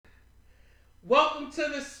Welcome to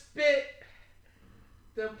the Spit,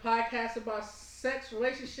 the podcast about sex,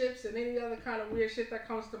 relationships, and any other kind of weird shit that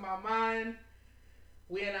comes to my mind.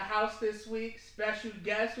 We in the house this week. Special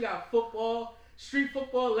guest. We got street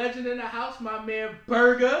football legend in the house. My man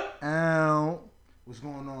Burger. Ow. What's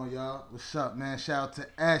going on, y'all? What's up, man? Shout out to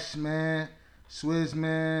Ash, man. Swizz,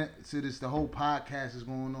 man. The whole podcast is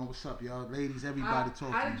going on. What's up, y'all? Ladies, everybody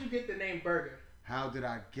talking. How did you get the name Burger? How did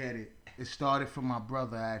I get it? It started from my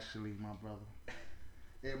brother, actually. My brother.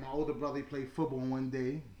 Yeah, my older brother, he played football one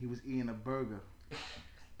day. He was eating a burger.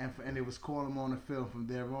 And they was calling him on the field. From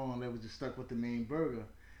there on, they was just stuck with the name Burger.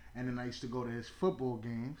 And then I used to go to his football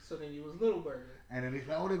games. So then you was Little Burger. And then he's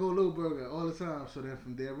like, oh, they go Little Burger all the time. So then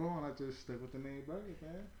from there on, I just stuck with the name Burger,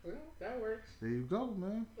 man. Well, that works. There you go,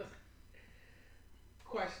 man.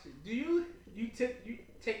 Question: Do you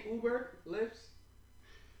take Uber, Lyfts?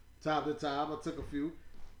 Time to time, I took a few.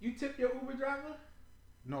 You tip your Uber driver?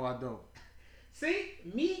 No, I don't. See,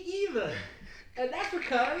 me either. And that's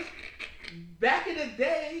because back in the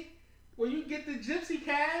day, when you get the gypsy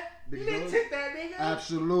cab, you didn't tip that nigga.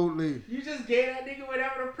 Absolutely. You just gave that nigga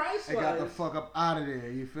whatever the price was. They got the fuck up out of there,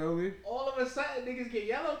 you feel me? All of a sudden, niggas get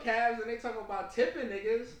yellow cabs and they talk about tipping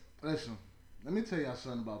niggas. Listen, let me tell y'all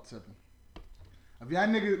something about tipping. If y'all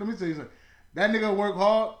niggas, let me tell you something. That nigga work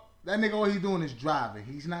hard. That nigga, all he doing is driving.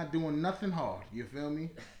 He's not doing nothing hard. You feel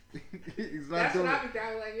me? He's not That's doing, what I be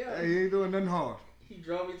thinking. Like, yo. He ain't doing nothing hard. He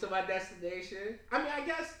drove me to my destination. I mean, I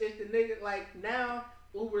guess if the nigga, like, now,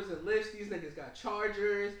 Ubers and Lyfts, these niggas got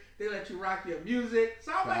chargers. They let you rock your music.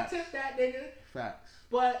 So I might tip that nigga. Facts.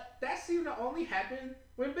 But that seemed to only happen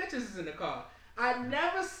when bitches is in the car. I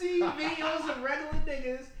never see videos of regular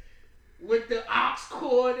niggas with the aux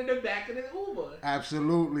cord in the back of the Uber.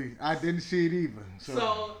 Absolutely. I didn't see it either.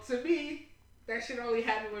 So to me, that shit only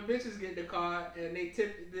happen when bitches get in the car and they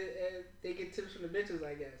get tips from the bitches,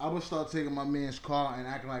 I guess. I would start taking my man's car and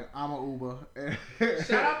acting like I'm an Uber.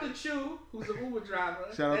 Shout out to Chew, who's an Uber driver.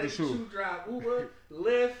 Shout out to Chew. Chew drive Uber,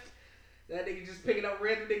 Lyft. That nigga just picking up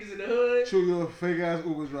random niggas in the hood. Chew, you're a fake ass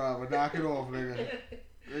Uber driver. Knock it off, nigga.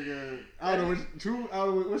 Nigga, I don't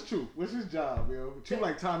know what's Chew? What's his job, yo? Chew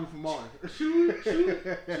like Tommy from Mars. Chew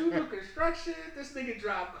do construction. This nigga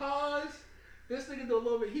drive cars. This nigga do a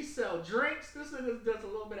little bit. He sell drinks. This nigga does a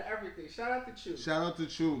little bit of everything. Shout out to Chew. Shout out to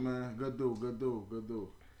Chew, man. Good dude.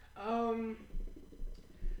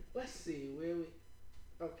 Let's see where we.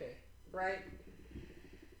 Okay, right.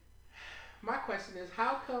 My question is,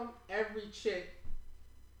 how come every chick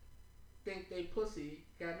think they pussy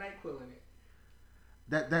got NyQuil in it?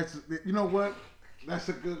 That's you know what? That's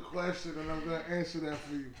a good question, and I'm gonna answer that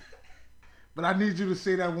for you. But I need you to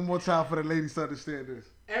say that one more time for the ladies to understand this.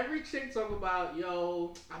 Every chick talk about,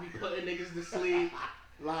 yo, I be putting niggas to sleep.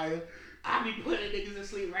 Liar. I be putting niggas to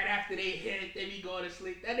sleep right after they hit. They be going to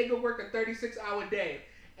sleep. That nigga work a 36-hour day,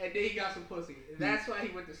 and then he got some pussy. That's why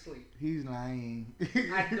he went to sleep. He's lying.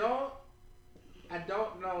 I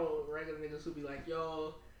don't know regular niggas who be like,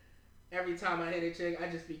 yo, every time I hit a chick, I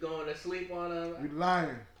just be going to sleep on them. You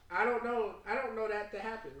lying. I don't know that to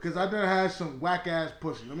happen. Cause I done had some whack ass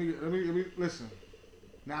pussy. Let me listen.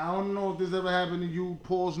 Now I don't know if this ever happened to you.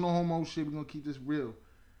 Pause, no homo shit. We gonna keep this real.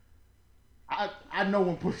 I know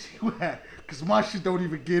when pussy whack, cause my shit don't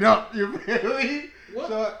even get up. You feel me?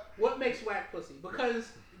 What makes whack pussy?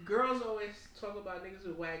 Because girls always talk about niggas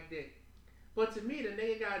with whack dick, but to me the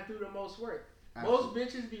nigga gotta do the most work. Absolutely. Most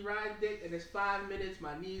bitches be riding dick and it's 5 minutes.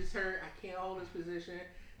 My knees hurt. I can't hold this position.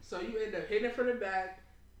 So you end up hitting it from the back.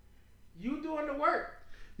 You doing the work.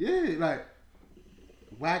 Yeah, like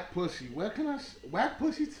whack pussy. Whack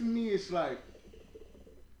pussy to me is like,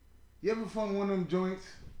 you ever find one of them joints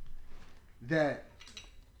that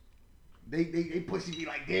they pussy be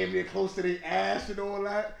like damn near close to their ass and all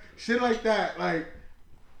that shit like that, like.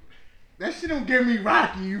 That shit don't get me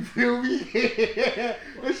rocky, you feel me?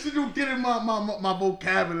 That shit don't get in my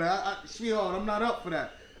vocabulary. Sweetheart, I'm not up for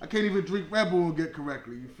that. I can't even drink Red Bull and get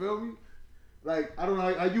correctly, you feel me? Like, I don't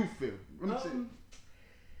know how you feel.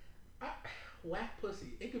 Whack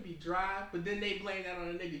pussy. It could be dry, but then they blame that on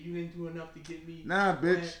a nigga. You didn't do enough to get me. Nah,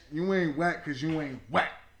 bitch. You ain't whack because you ain't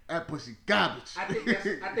whack. That pussy garbage. I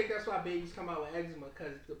think that's why babies come out with eczema,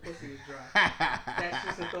 because the pussy is dry. That's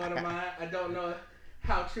just a thought of mine. I don't know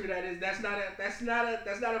how true that is. That's not a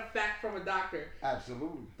fact from a doctor.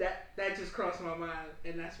 Absolutely. That just crossed my mind,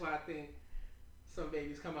 and that's why I think some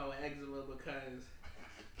babies come out with eczema, because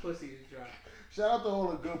pussy is dry. Shout out to all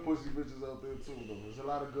the good pussy bitches out there too, though. There's a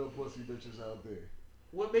lot of good pussy bitches out there.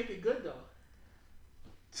 What make it good though?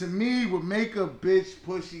 To me, what make a bitch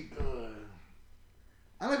pussy good?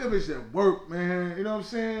 I like a bitch that work, man. You know what I'm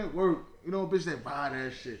saying? Work. You know, a bitch that buy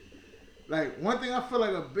that shit. Like one thing I feel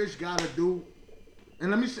like a bitch gotta do,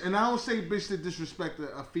 and I don't say bitch to disrespect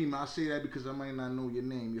a female. I say that because I might not know your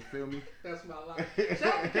name. You feel me? That's my line.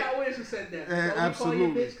 Shout out to Cat Williams who said that. And Don't absolutely.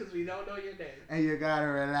 call you bitch because we don't know your name. And you gotta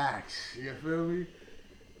relax. You feel me?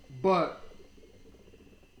 But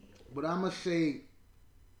I'ma say,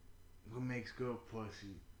 what makes good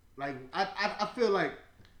pussy? Like I feel like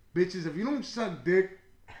bitches, if you don't suck dick,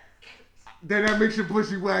 then that makes your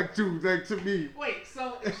pussy whack too. Like to me. Wait,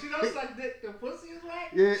 so if she don't suck dick, the pussy is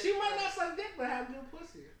whack? Yeah. She might not suck dick, but have good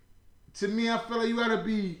pussy. To me, I feel like you gotta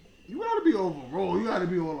be overall. You gotta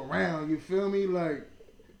be all around. You feel me? Like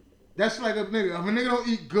that's like a nigga. If a nigga don't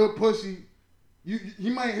eat good pussy, he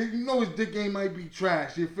might, you know, his dick game might be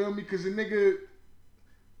trash. You feel me? Because a nigga,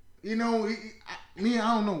 you know, I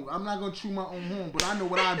don't know. I'm not gonna chew my own horn, but I know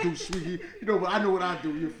what I do, sweetie. You know, but I know what I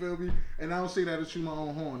do. You feel me? And I don't say that to chew my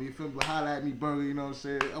own horn. You feel me? But holla at me, burger. You know what I'm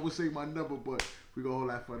saying? I would say my number, but we gonna hold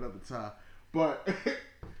that for another time. But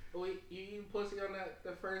wait, you eat pussy on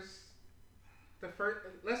the first.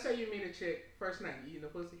 Let's say you meet a chick first night. You eating the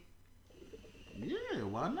pussy? Yeah,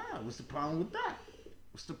 why not? What's the problem with that?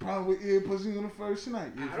 What's the problem with eating pussy on the first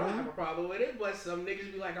night? I don't have a problem with it, but some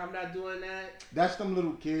niggas be like, I'm not doing that. That's them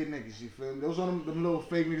little kid niggas, you feel me? Those are them little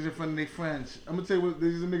fake niggas in front of their friends. I'm gonna tell you what,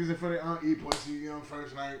 these are niggas in front of their aunt eat pussy, you know,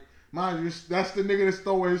 first night. Mind you, that's the nigga that's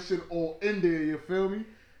throwing his shit all in there, you feel me?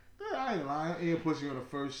 Yeah, I ain't lying, eating pussy on the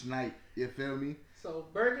first night, you feel me? So,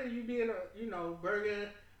 Burger, you being Burger,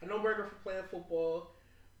 I know Burger for playing football,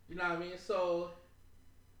 you know what I mean? So,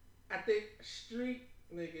 I think street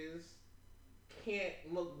niggas can't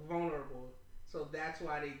look vulnerable, so that's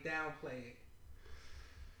why they downplay it.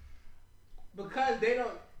 Because they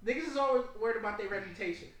don't, niggas is always worried about their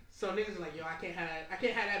reputation. So niggas like, yo, I can't have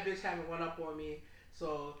that bitch having one up on me.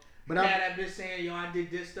 So but I had that bitch saying, yo, I did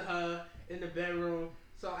this to her in the bedroom.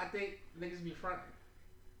 So I think niggas be fronting.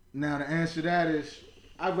 Now the answer to that is,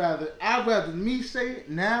 I'd rather me say it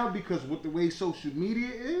now, because with the way social media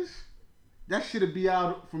is, that shit'll be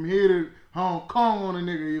out from here to Hong Kong on a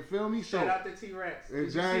nigga, you feel me? So, shout out to T-Rex.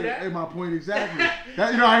 Exactly. That's my point exactly.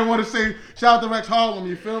 That, I didn't want to say shout out to Rex Harlem,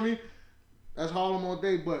 you feel me? That's Harlem all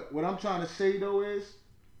day. But what I'm trying to say though is,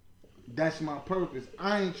 that's my purpose.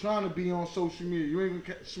 I ain't trying to be on social media. You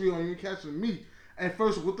ain't you ain't catching me. And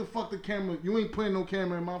first, what the fuck the camera? You ain't putting no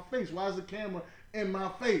camera in my face. Why is the camera in my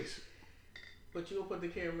face? But you will put the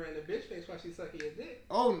camera in the bitch face while she's sucking your dick.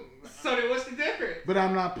 Oh. So then what's the difference? But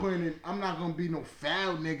I'm not putting it, I'm not going to be no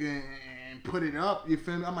foul nigga and put it up. You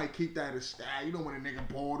feel me? I might keep that as style. You know when a nigga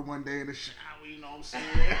bored one day in the shower, you know what I'm saying?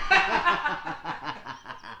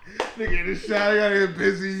 Nigga in the shower, got here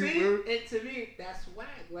busy. See, and to me, that's whack.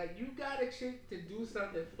 Like, you got a chick to do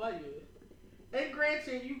something for you. And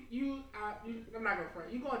granted, I'm not going to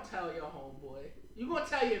front. You going to tell your homeboy. You going to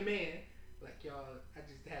tell your man. Like, y'all, I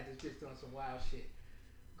just had this bitch doing some wild shit.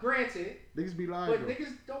 Granted, niggas be lying, but though.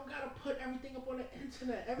 Niggas don't gotta put everything up on the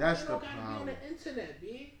internet. Everything don't gotta be on the internet,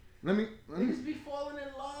 B. Niggas be falling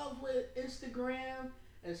in love with Instagram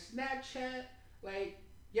and Snapchat. Like,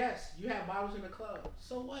 yes, you have bottles in the club.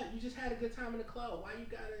 So what? You just had a good time in the club.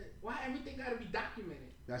 Why everything gotta be documented?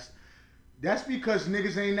 That's because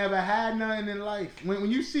niggas ain't never had nothing in life. When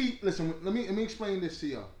you see, listen, let me explain this to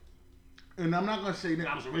y'all. And I'm not gonna say, nigga,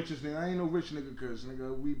 I was the richest nigga. I ain't no rich nigga, cause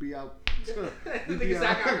nigga, we be out. Niggas,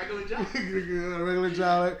 I got a regular job. Nigga, regular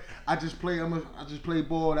job. I just play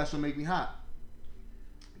ball. That's what make me hot.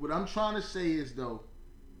 What I'm trying to say is though,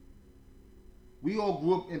 we all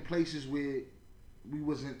grew up in places where we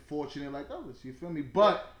wasn't fortunate like others. You feel me?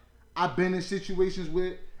 But I've been in situations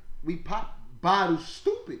where we pop bottles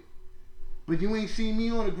stupid. But you ain't seen me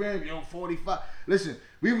on the gram, yo, 45. Listen,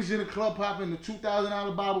 we was in the club popping the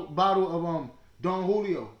 $2,000 bottle of Don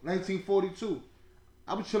Julio, 1942.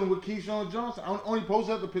 I was chilling with Keyshawn Johnson. I only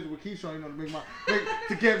posted up the picture with Keyshawn, you know,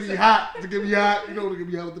 to get me hot, you know, to get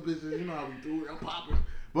me hot with the pictures. You know how we do it. I'm popping.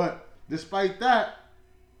 But despite that,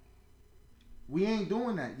 we ain't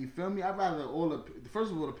doing that. You feel me? I'd rather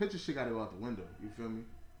first of all, the picture shit gotta go out the window. You feel me?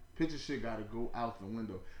 Picture shit gotta go out the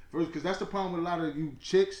window. First, because that's the problem with a lot of you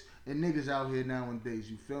chicks and niggas out here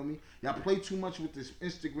nowadays. You feel me? Y'all play too much with this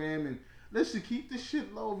Instagram and listen, keep this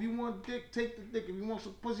shit low. If you want dick, take the dick. If you want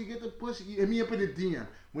some pussy, get the pussy. Hit me up in the DM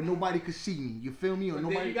when nobody could see me. You feel me? But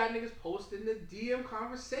then you got niggas posting the DM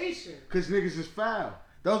conversation. Cause niggas is foul.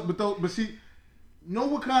 But see, know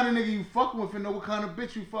what kind of nigga you fucking with and know what kind of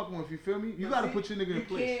bitch you fucking with. You feel me? You gotta put your nigga in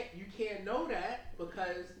place. You can't know that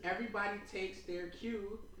because everybody takes their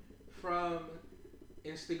cue from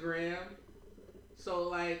Instagram. So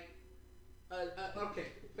like, okay,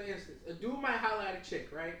 for instance, a dude might holler at a chick,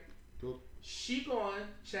 right? Cool. She going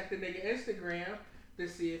check the nigga Instagram to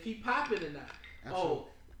see if he popping or not. Absolutely. Oh,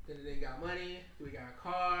 Then the nigga got money, do he got a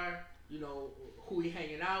car, you know, who he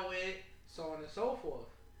hanging out with, so on and so forth.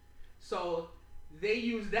 So they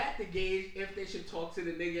use that to gauge if they should talk to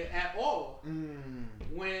the nigga at all.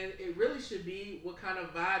 When it really should be what kind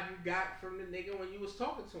of vibe you got from the nigga when you was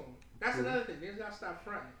talking to him. That's another thing. Niggas gotta stop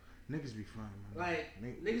fronting. Niggas be fronting, man.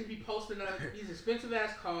 Like, niggas be posting up these expensive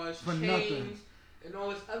ass cars, for chains, nothing. And all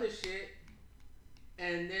this other shit.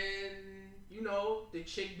 And then, you know, the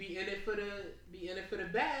chick be in it for the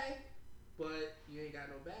bag, but you ain't got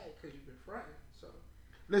no bag because you've been fronting. So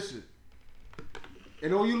listen,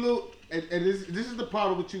 and all you little, and this is the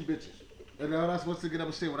problem with you bitches. And that's once again I'm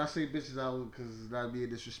gonna say when I say bitches, because that'd be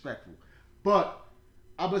disrespectful. But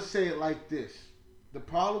I'm gonna say it like this: the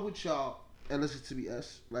problem with y'all, and listen to me,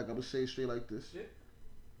 like I'm gonna say it straight like this. yeah.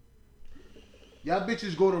 Y'all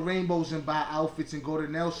bitches go to Rainbows and buy outfits and go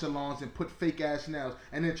to nail salons and put fake ass nails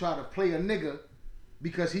and then try to play a nigga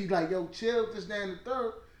because he's like, yo, chill, this, that, and the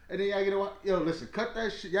third. And then y'all get, yo, listen, cut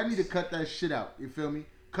that shit. Y'all need to cut that shit out. You feel me?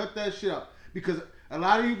 Cut that shit out. Because a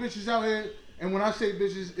lot of you bitches out here, and when I say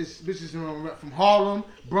bitches, it's bitches from Harlem,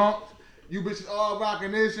 Bronx. You bitches all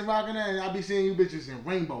rocking this and rocking that, and I be seeing you bitches in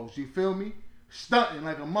Rainbows. You feel me? Stunting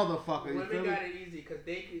like a motherfucker. You feel Women me? got it easy because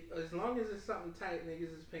they could, as long as it's something tight,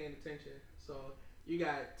 niggas is paying attention. So you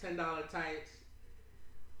got $10 tights,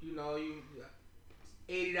 you know, you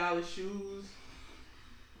 $80 shoes,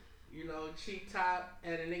 you know, cheap top,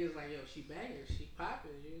 and the niggas like, yo, she banging, she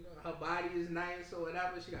popping, you know, her body is nice or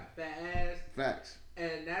whatever, she got fat ass. Facts.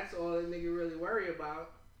 And that's all the nigga really worry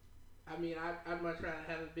about. I mean, I'd much rather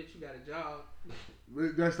have a bitch who got a job.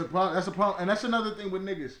 That's the problem. That's the problem, and that's another thing with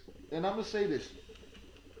niggas. And I'm gonna say this: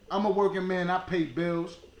 I'm a working man. I pay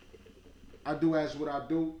bills. I do as what I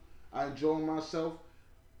do. I enjoy myself.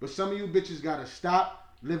 But some of you bitches gotta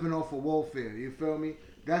stop living off of welfare. You feel me?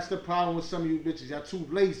 That's the problem with some of you bitches. Y'all too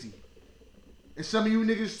lazy, and some of you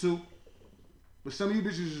niggas too. But some of you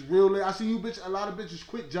bitches is real lazy. I see you bitch. A lot of bitches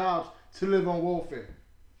quit jobs to live on welfare.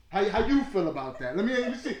 How you feel about that? Let me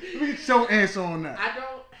see. Let me get your answer on that.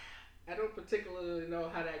 I don't particularly know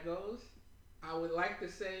how that goes. I would like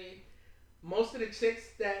to say most of the chicks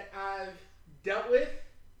that I've dealt with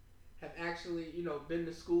have actually, you know, been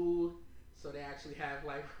to school, so they actually have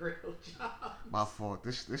like real jobs. My fault.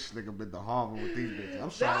 This nigga been to Harvard with these bitches.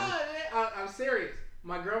 I'm sorry. Nah, man, I'm serious.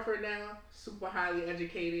 My girlfriend now, super highly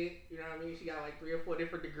educated. You know what I mean? She got like 3 or 4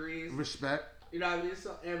 different degrees. Respect. You know what I mean?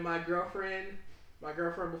 So, and my girlfriend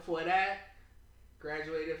before that,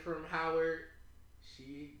 graduated from Howard.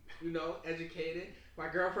 She, you know, educated. My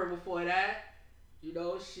girlfriend before that, you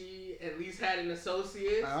know, she at least had an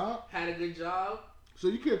associate, had a good job. So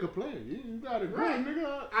you can't complain. You got it good, right,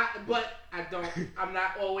 nigga. But I don't. I'm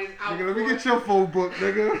not always out. Nigga, let me get your phone book,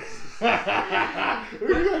 nigga.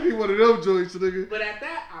 You gotta be one of them joints, nigga. But at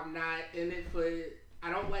that, I'm not in it for.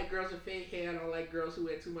 I don't like girls with fake hair. I don't like girls who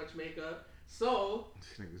wear too much makeup. So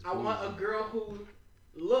I want a girl who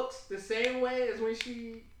looks the same way as when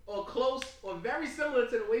she, or close, or very similar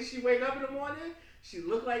to the way she wake up in the morning. She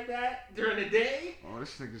look like that during the day. Oh,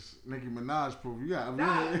 this nigga's Nicki Minaj proof. You got no.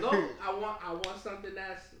 I want something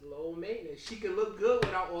that's low maintenance. She can look good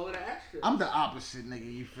without all of the extras. I'm the opposite,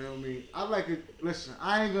 nigga. You feel me? I like it. Listen,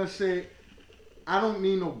 I ain't gonna say. I don't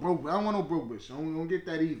need no broke. I don't want no broke bitch. I don't get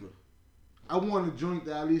that either. I want a joint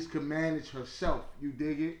that at least can manage herself. You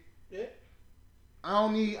dig it? Yeah. I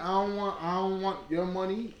don't want your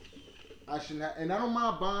money. I should not, and I don't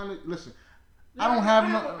mind buying it. Listen, no, I don't have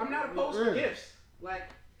no. I'm not opposed to gifts, like,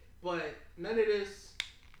 but none of this.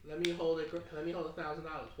 Let me hold $1,000.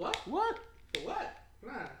 What? What? For what?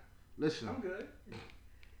 Nah. Listen. I'm good.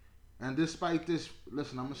 And despite this,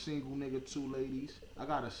 listen, I'm a single nigga, 2 ladies. I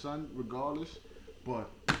got a son, regardless. But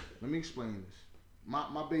let me explain this.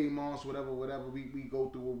 My baby mom's whatever, we go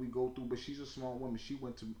through what we go through, but she's a smart woman. She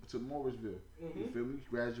went to Morrisville. Mm-hmm. You feel me?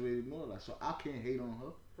 Graduated and all that. So I can't hate on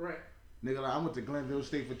her. Right. Nigga, like, I went to Glenville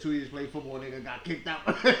State for 2 years, played football, nigga, got kicked out.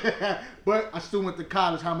 But I still went to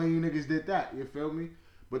college. How many of you niggas did that? You feel me?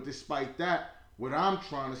 But despite that, what I'm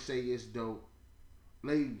trying to say is, though,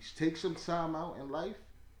 ladies, take some time out in life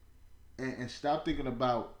and stop thinking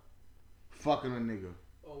about fucking a nigga.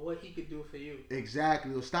 Or what he could do for you.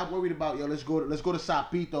 Exactly. Or stop worried about, yo, let's go to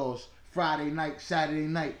Sapitos Friday night, Saturday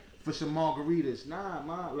night for some margaritas. Nah,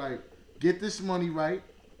 man, like, get this money right.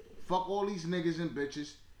 Fuck all these niggas and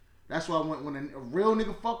bitches. That's why when a real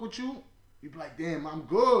nigga fuck with you, you be like, damn, I'm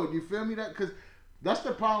good. You feel me? Because that's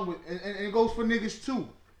the problem with, and it goes for niggas too.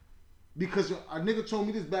 Because a nigga told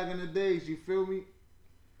me this back in the days, you feel me?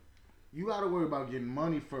 You gotta worry about getting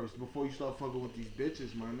money first before you start fucking with these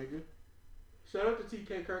bitches, my nigga. Shout out to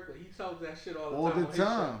TK Kirkland. He tells that shit all the time. All the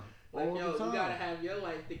time. Like, all yo, the time. you gotta have your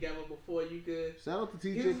life together before you could. Shout out to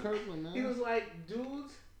TJ Kirkland, man. He was like,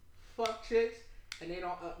 dudes fuck chicks and they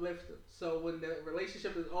don't uplift them. So when the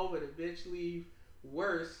relationship is over, the bitch leave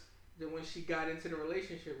worse than when she got into the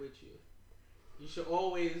relationship with you. You should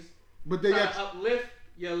always try to uplift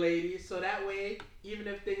your lady, so that way, even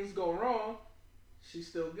if things go wrong, she's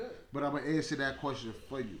still good. But I'm gonna answer that question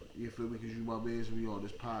for you. You feel me? Because you my man, we on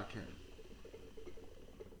this podcast.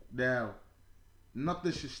 Now,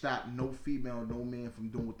 nothing should stop no female, no man from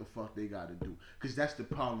doing what the fuck they gotta do. Because that's the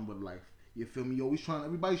problem with life. You feel me?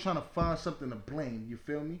 Everybody's trying to find something to blame. You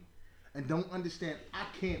feel me? And don't understand, I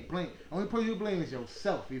can't blame. Only person you blame is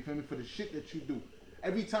yourself. You feel me? For the shit that you do.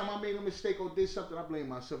 Every time I made a mistake or did something, I blame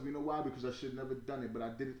myself. You know why? Because I should have never done it. But I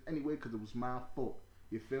did it anyway because it was my fault.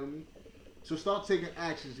 You feel me? So start taking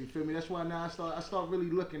actions. You feel me? That's why now I start really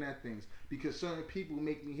looking at things. Because certain people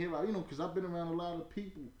make me hear out. You know, because I've been around a lot of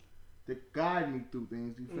people that guide me through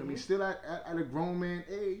things. You feel me? Still at a grown man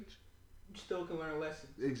age. You still can learn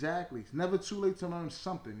lessons. Exactly. It's never too late to learn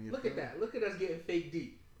something. Look at that. Look at us getting fake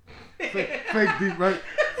deep. Fake deep, right?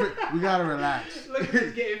 We gotta relax. Look at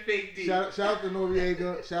us getting fake deep. Shout out to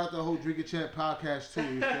Noriega. Shout out to the whole Drinking Champ podcast too.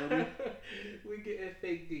 You feel me? We getting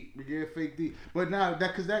fake deep. We getting fake deep. But now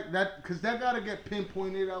because that gotta get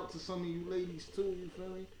pinpointed out to some of you ladies too. You feel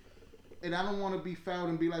me? And I don't want to be foul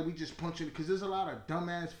and be like we just punching because there's a lot of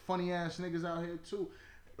dumbass, funny ass niggas out here too.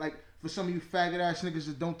 Like for some of you faggot ass niggas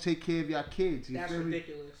that don't take care of your kids. You That's feel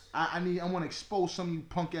ridiculous. Me? I want to expose some of you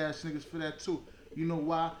punk ass niggas for that too. You know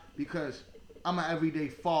why? Because I'm an everyday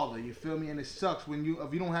father. You feel me? And it sucks when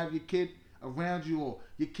if you don't have your kid around you or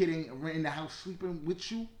your kid ain't in the house sleeping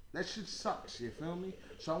with you. That shit sucks. You feel me?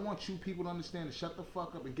 So I want you people to understand to shut the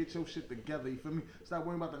fuck up and get your shit together. You feel me? Stop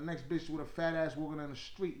worrying about the next bitch with a fat ass walking down the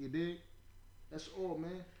street. You dig? That's all,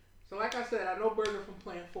 man. So like I said, I know Burger from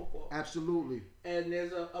playing football. Absolutely. And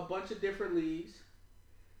there's a bunch of different leagues.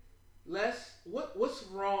 What's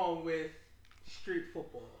wrong with street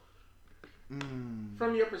football?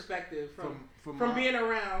 From your perspective, from being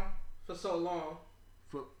around for so long.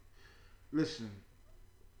 Listen,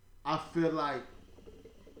 I feel like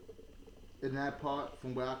in that part,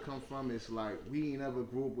 from where I come from, it's like we ain't ever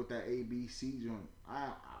grew up with that ABC joint. I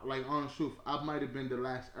like honest truth, I might have been the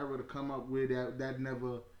last era to come up with that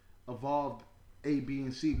never evolved A, B,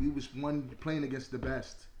 and C. We was one playing against the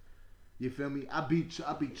best. You feel me? I be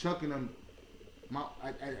chucking them.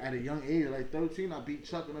 At a young age, like 13, I beat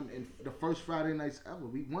chucking them in the first Friday nights ever.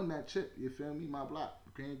 We won that chip. You feel me? My block.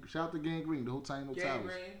 Shout out to Gang Green, the whole time. No Gang Towers.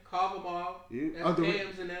 Green, Carvamall, yeah.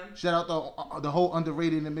 Pams and them. Shout out the whole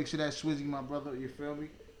underrated in the mix of that Swizzy, my brother. You feel me?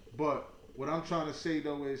 But what I'm trying to say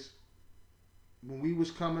though is, when we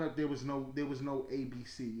was coming up, there was no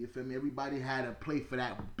ABC. You feel me? Everybody had to play for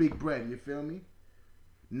that big bread. You feel me?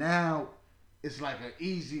 Now it's like an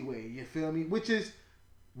easy way. You feel me? Which is.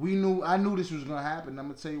 I knew this was gonna happen. I'm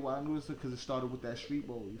gonna tell you why I knew this because it started with that street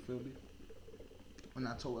bowl. You feel me? And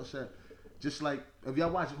I said, just like if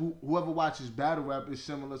y'all watch, whoever watches battle rap is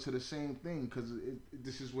similar to the same thing because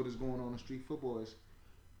this is what is going on in street football. Is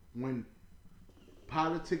when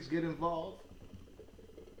politics get involved,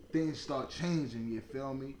 things start changing. You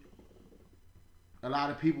feel me? A lot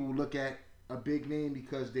of people look at a big name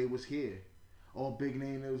because they was here, or a big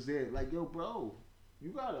name that was there. Like, yo, bro,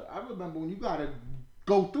 I remember when you gotta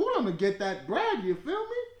go through them to get that bread, you feel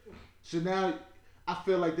me? So now I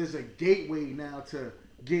feel like there's a gateway now to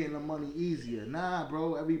getting the money easier. Nah,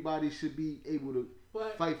 bro, everybody should be able to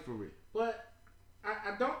fight for it. But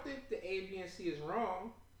I don't think the A, B, and C is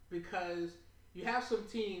wrong because you have some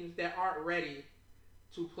teams that aren't ready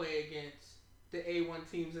to play against the A1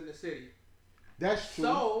 teams in the city. That's true.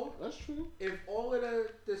 So, that's true. If all of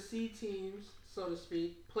the C teams, so to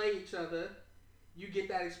speak, play each other, you get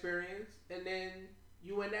that experience, and then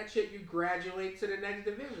you win that chip, you graduate to the next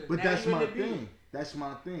division. But now that's my thing. That's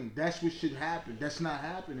my thing. That's what should happen. That's not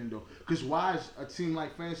happening, though. Because why is a team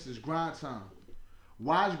like, for instance, Grind Time?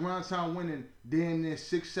 Why is Grind Time winning damn near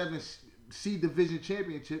 6-7 C division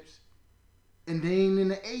championships and they ain't in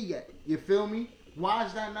the A yet? You feel me? Why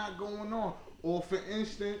is that not going on? Or, for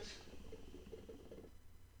instance,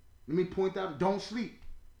 let me point out, Don't Sleep.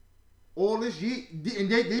 All this year, and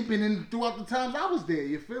they've been in throughout the times I was there,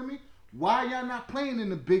 you feel me? Why y'all not playing in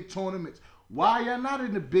the big tournaments? Why y'all not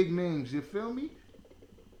in the big names, you feel me?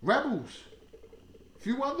 Rebels.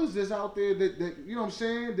 Few others that's out there that you know what I'm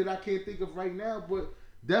saying, that I can't think of right now, but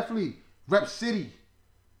definitely Rep City.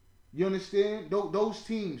 You understand? Those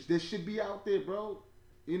teams that should be out there, bro.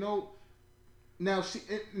 You know, now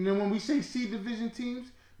and then when we say C division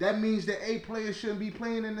teams, that means the A players shouldn't be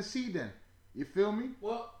playing in the C then. You feel me?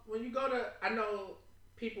 Well, when you go to, I know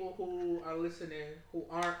people who are listening who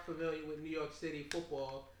aren't familiar with New York City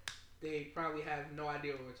football, they probably have no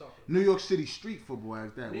idea what we're talking about. New York City street football,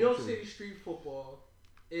 as that. New York City street football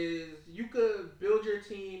is you could build your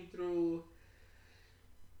team through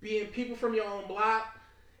being people from your own block,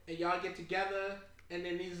 and y'all get together, and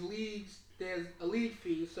then these leagues, there's a league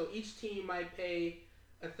fee, so each team might pay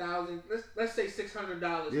 $1,000. Let's say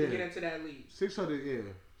 $600 to get into that league. 600, yeah.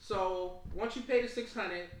 So once you pay the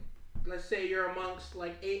 $600, let's say you're amongst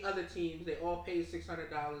like 8 other teams, they all pay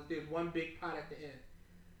 $600. There's one big pot at the end.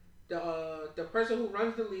 The person who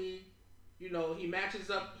runs the league, he matches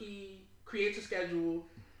up, he creates a schedule,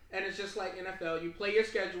 and it's just like NFL. You play your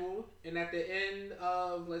schedule, and at the end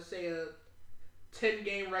of, let's say, a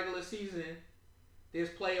 10-game regular season, there's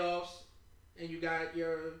playoffs, and you got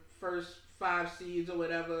your first 5 seeds or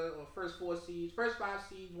whatever, or first 4 seeds. First 5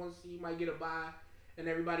 seeds, 1 seed might get a bye, and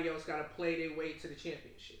everybody else got to play their way to the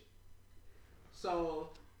championship. So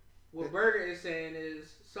what Berger is saying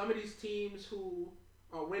is some of these teams who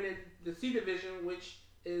are winning the C division, which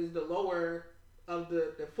is the lower of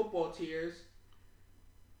the football tiers,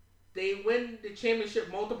 they win the championship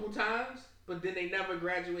multiple times, but then they never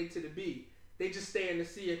graduate to the B. They just stay in the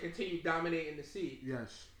C and continue dominating the C.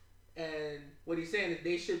 Yes. And what he's saying is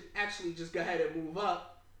they should actually just go ahead and move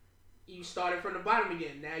up. You started from the bottom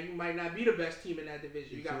again. Now you might not be the best team in that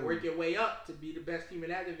division. You got to work your way up to be the best team in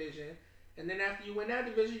that division. And then after you win that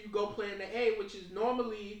division, you go play in the A, which is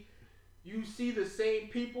normally you see the same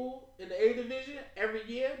people in the A division every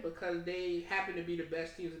year because they happen to be the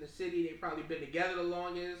best teams in the city. They've probably been together the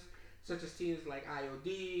longest, such as teams like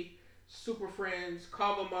IOD, Super Friends,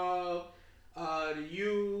 Carver the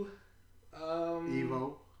U,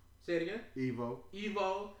 Evo. Say it again?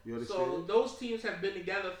 Evo. So those teams have been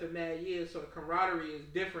together for mad years, so the camaraderie is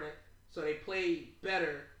different. So they play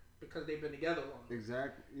better because they've been together longer.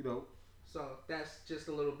 Exactly. So that's just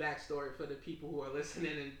a little backstory for the people who are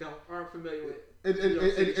listening and aren't familiar with. And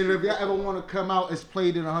if y'all ever want to come out, it's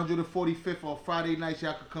played in 145th on Friday nights.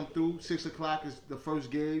 Y'all can come through. 6 o'clock is the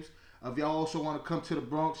first games. If y'all also want to come to the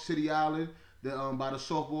Bronx, City Island, by the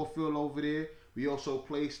softball field over there, we also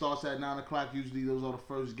play. Starts at 9 o'clock. Usually those are the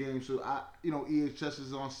first games. So EHS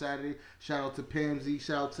is on Saturday. Shout out to Pamsy.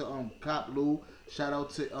 Shout out to Cop Lou. Shout out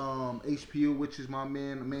to HPU, which is my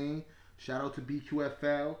man. Shout out to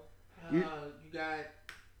BQFL. You got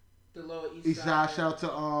the Lower East Side. Shout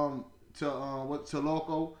out to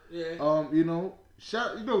Loco. Yeah.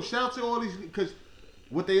 Shout out to all these, because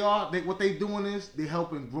what they doing is they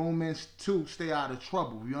helping grown men too stay out of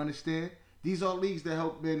trouble. You understand? These are leagues that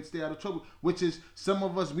help men stay out of trouble. Which is, some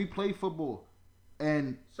of us, we play football,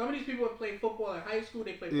 and some of these people have played football in high school.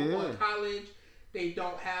 They play football in college. They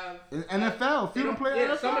don't have NFL. Few them play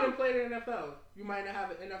NFL. Some of them play in the NFL. You might not have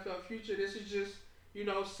an NFL future. This is just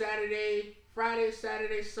Friday,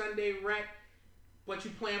 Saturday, Sunday rec, but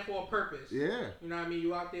you playing for a purpose. Yeah. You know what I mean?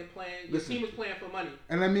 You out there playing. Your team is playing for money.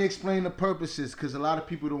 And let me explain the purposes, because a lot of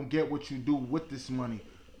people don't get what you do with this money.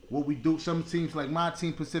 What we do, some teams like my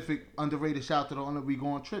team, Pacific, underrated, shout out to the owner, we go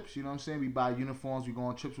on trips. You know what I'm saying? We buy uniforms, we go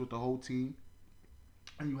on trips with the whole team.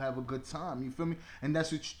 And you have a good time, you feel me? And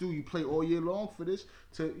that's what you do. You play all year long for this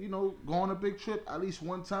to, go on a big trip at least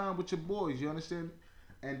one time with your boys. You understand?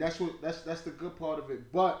 And that's the good part of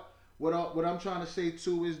it. But what I'm trying to say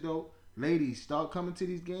too is, though, ladies, start coming to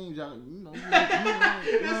these games. Shout out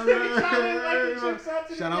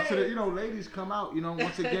to the ladies, come out.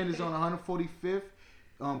 Once again, it's on 145th.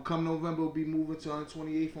 Come November, we'll be moving to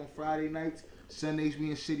 128th on Friday nights. Sundays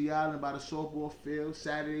we in City Island by the softball field.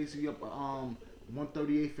 Saturdays we up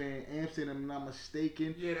 138th in Amsterdam, if I'm not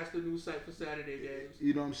mistaken. Yeah, that's the new site for Saturday games.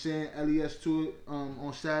 You know what I'm saying? LES tour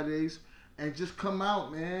on Saturdays. And just come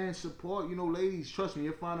out, man. Support. Ladies, trust me,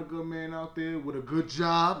 you'll find a good man out there with a good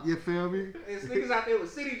job. You feel me? There's niggas out there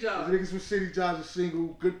with city jobs. Niggas with city jobs are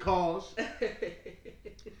single, good cars.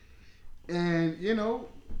 And,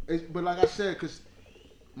 but like I said, because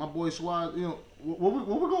my boy Swaz, what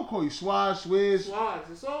we gonna call you? Swaz, Swizz? Swaz.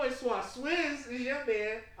 It's always Swaz. Swizz is your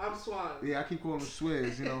man. I'm Swaz. Yeah, I keep calling him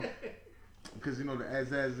Swizz, because, the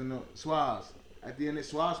as and the Swaz. At the end of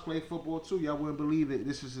Swaz play football too. Y'all wouldn't believe it.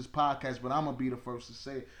 This is his podcast, but I'm gonna be the first to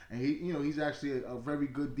say it. And he's actually a very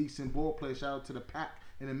good, decent ball player. Shout out to the pack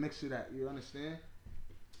in the mix of that. You understand?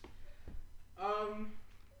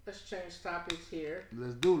 Let's change topics here.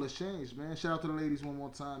 Let's change, man. Shout out to the ladies one more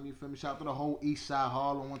time. You feel me? Shout out to the whole East Side,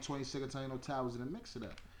 Harlem, 126 Italiano Towers in the mix of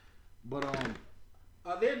that. But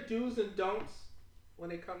are there do's and don'ts when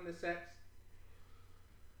it comes to sex?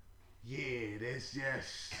 Yeah, there's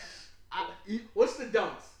just. What's the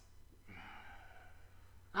don'ts?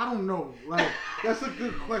 I don't know. Like, that's a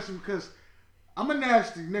good question because I'm a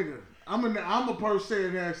nasty nigga. I'm a per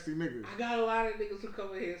se nasty nigga. I got a lot of niggas who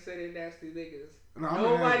come in here and say they're nasty niggas. No,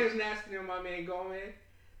 nobody's nasty than my man Gomez.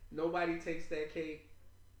 Nobody takes that cake.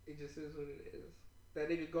 It just is what it is. That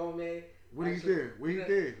nigga Gomez. What he did? What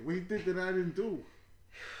he did that I didn't do?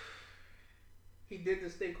 He did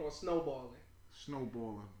this thing called snowballing.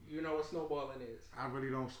 Snowballing. You know what snowballing is? I really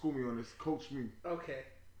don't school me on this. Coach me. Okay.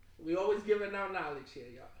 We always giving out knowledge here,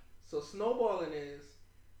 y'all. So snowballing is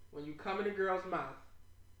when you come in a girl's mouth,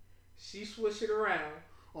 she swish it around.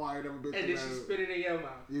 Oh, I ain't never been. And then she spit it in your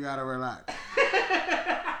mouth. You gotta relax.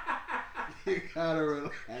 You gotta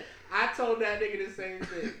relax. I told that nigga the same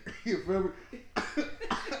thing. You feel me?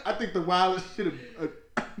 I think the wildest shit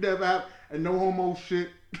never happened, and no homo shit,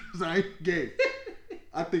 cause I ain't gay.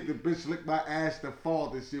 I think the bitch licked my ass the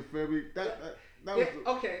farthest. You feel me? That was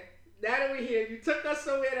okay. Now that we're here, you took us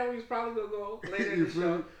somewhere that we was probably gonna go later in the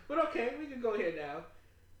show. Me? But okay, we can go here now.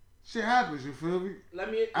 Shit happens. You feel me?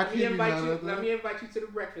 Let me invite you to the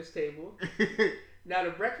breakfast table. Now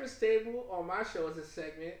the breakfast table on my show is a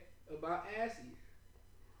segment about ass eating.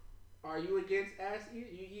 Are you against ass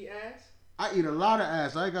eating? You eat ass? I eat a lot of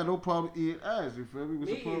ass. I ain't got no problem eating ass. You feel me?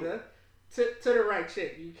 Me either. To the right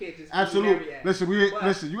chick. You can't just absolutely. Eat every ass.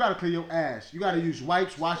 Listen. You gotta clean your ass. You gotta use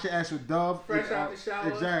wipes. Wash your ass with Dove. Fresh out the shower.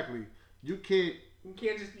 Exactly. You can't. You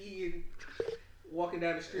can't just be eating, walking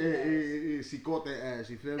down the street. She caught that ass.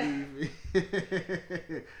 You feel me?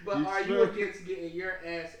 But are you against getting your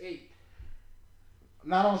ass ate?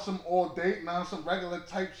 Not on some all date. Not on some regular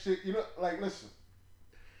type shit. You know, like listen.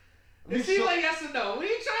 It seems like yes or no. We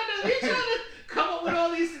trying to come up with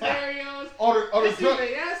all these scenarios. Or the drunk,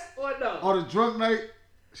 yes or no. Or the drunk night,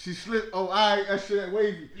 she slipped. Oh, alright, that shit ain't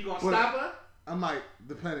wavy. You gonna stop her? I might,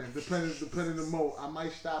 depending the mode. I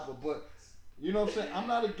might stop her, but you know what I'm saying. I'm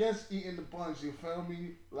not against eating the buns. You feel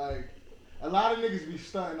me? Like a lot of niggas be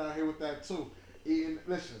stunting out here with that too. Eating.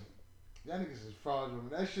 Listen, y'all niggas is fraudulent.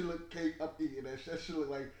 That shit look cake up eating that shit. That shit look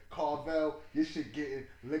like Carvel. Your shit getting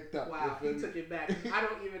licked up. Wow, he took it back. I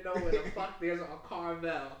don't even know where the fuck there's a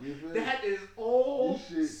Carvel. That is old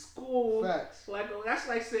school. Facts. Like that's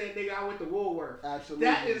like saying nigga I went to Woolworth. Absolutely.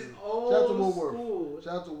 That is old Shout out to Woolworth. school.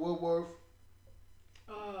 Shout out to Woolworth.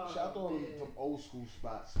 Oh, shout out to all them old school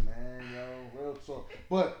spots, man. Yo, real talk.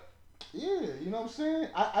 But yeah, you know what I'm saying.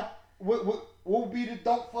 What would be the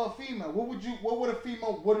don't for a female? What would a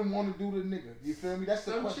female wouldn't want to do to a nigga? You feel me? That's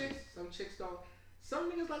the question. Some chicks don't.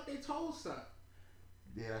 Some niggas like they told suck.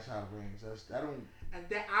 Yeah, that's how it rings.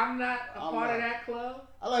 I'm not a part of that club.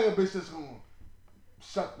 I like a bitch that's gonna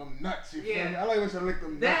suck them nuts. You feel me? I like a bitch that lick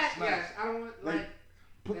them nuts. Yes, I don't like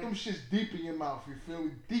put them shits deep in your mouth. You feel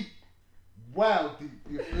me? Deep, wild deep.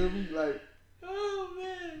 You feel me? Like, oh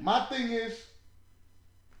man. My thing is,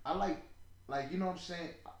 I like you know what I'm saying.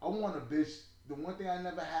 I want a bitch. The one thing that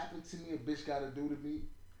never happened to me, a bitch gotta do to me,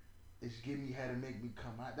 is give me head and make me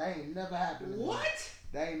come out. That ain't never happened to me. What?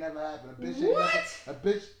 That ain't never happened. A bitch what? Ain't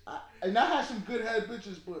never, and I had some good head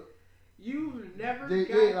bitches, but you've never.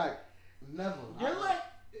 They like never. You're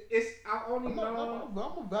I only know. I'm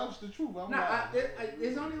gonna vouch the truth.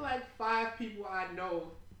 There's only like 5 people I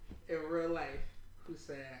know in real life who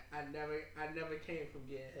said I never came from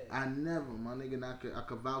getting head. I never, my nigga. I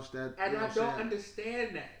could vouch that. And I don't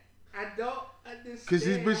understand that. I don't understand. Cause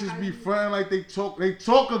these bitches be fronting like they talk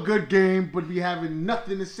a good game, but be having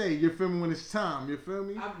nothing to say. You feel me? When it's time, you feel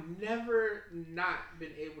me? I've never not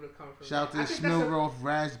been able to come from. Shout out to the Smirnoff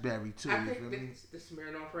Raspberry too. I think the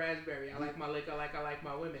Smirnoff Raspberry. I like my liquor like I like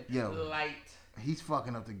my women. Yo, light. He's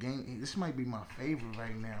fucking up the game. This might be my favorite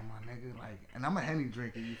right now, my nigga. Like, and I'm a Henny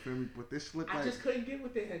drinker. You feel me? But this look like I just couldn't get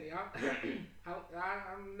with the Henny.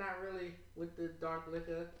 I'm not really with the dark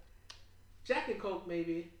liquor. Jack and Coke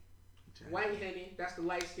maybe. White Henny, that's the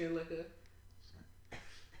light skin liquor.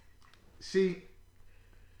 See,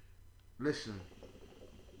 listen,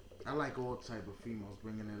 I like all type of females,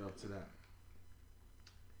 bringing it up to that.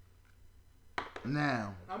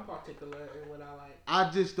 Now, I'm particular in what I like. I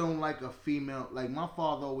just don't like a female. Like my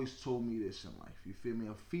father always told me this in life. You feel me?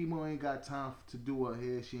 A female ain't got time to do her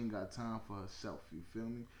hair. She ain't got time for herself. You feel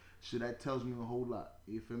me? So that tells me a whole lot.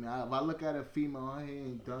 You feel me? If I look at a female, her hair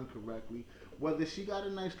ain't done correctly. Whether she got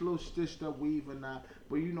a nice little stitched up weave or not.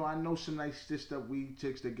 But you know, I know some nice stitched up weave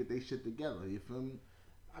chicks that get their shit together. You feel me?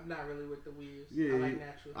 I'm not really with the weaves. Yeah, I like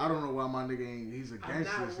natural. I don't know why my nigga ain't. He's against this.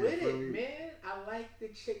 I'm not with it, man. I like the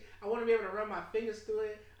chick. I want to be able to run my fingers through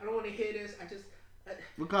it. I don't want to hear this.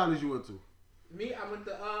 What college you went to? Me, I went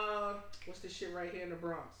to what's the shit right here in the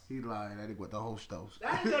Bronx? He lied. I didn't go to Hostos.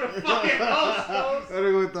 I didn't go to fucking Hostos. I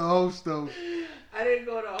didn't go to Hostos. I didn't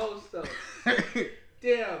go to Hostos.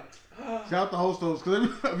 Damn. Shout out to Hostos,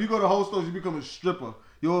 because if you go to Hostos, you become a stripper.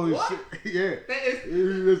 You always yeah. That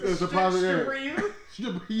is it's a positive. stripper you?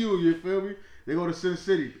 Stripper you feel me? They go to Sin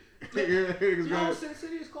City. Yo, Sin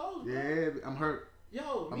City is closed, bro. Yeah, I'm hurt.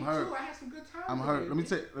 Yo, I'm me hurt. too. I had some good times. I'm hurt. Let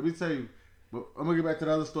me tell you. But I'm gonna get back to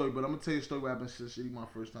the other story. But I'm gonna tell you a story what happened in Sin City my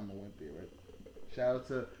first time I went there. Right. Shout out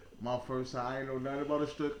to my first time. I ain't know nothing about a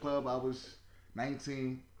strip club. I was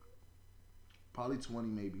 19, probably 20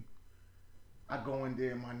 maybe. I go in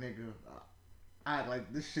there, my nigga. I act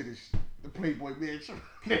like this shit is the Playboy Mansion.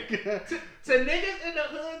 to niggas in the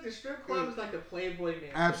hood, the strip club is like the Playboy Mansion.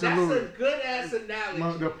 Absolutely. That's a good ass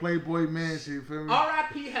analogy. The Playboy Mansion, you feel me?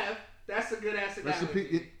 R.I.P. Hef. That's a good ass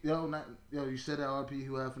analogy. Yo, you said that R.I.P.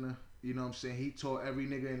 Hugh Hefner. You know what I'm saying? He taught every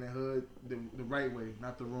nigga in the hood the right way,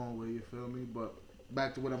 not the wrong way, you feel me? But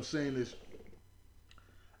back to what I'm saying is,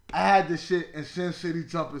 I had this shit in Sin City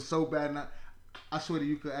jumping so bad, and I swear to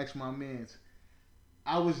you could ask my mans.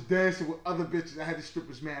 I was dancing with other bitches. I had the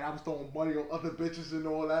strippers, man. I was throwing money on other bitches and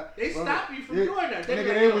all that. They stopped you from doing that.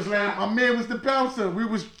 They was like, my man was the bouncer. We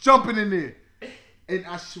was jumping in there. And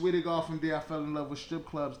I swear to God, from there I fell in love with strip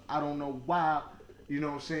clubs. I don't know why. You know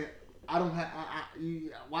what I'm saying? I don't have.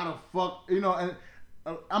 Why the fuck? You know, and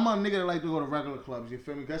I'm a nigga that like to go to regular clubs. You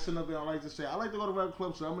feel me? That's another thing I like to say. I like to go to regular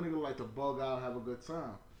clubs, so I'm a nigga that like to bug out, have a good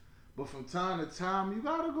time. But from time to time, you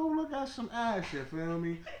gotta go look at some ass. You feel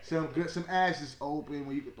me? Some ass is open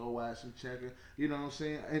where you can throw ass and check it. You know what I'm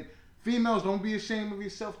saying? And females, don't be ashamed of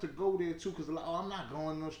yourself to go there too, cause like, I'm not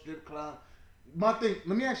going to no strip club. My thing.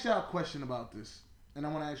 Let me ask y'all a question about this, and I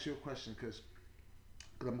want to ask you a question, cause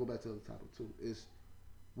I'm gonna go back to the topic too. Is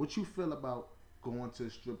what you feel about going to a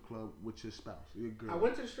strip club with your spouse, your girl? I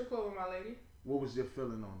went to the strip club with my lady. What was your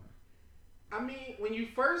feeling on that? I mean, when you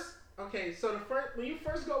first when you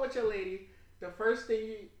first go with your lady, the first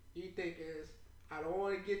thing you think is, I don't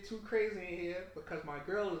want to get too crazy in here because my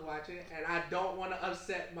girl is watching and I don't want to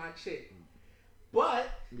upset my chick. But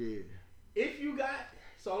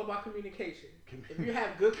it's all about communication. If you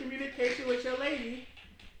have good communication with your lady,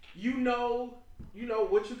 you know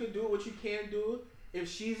what you can do, what you can't do. If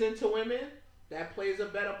she's into women, that plays a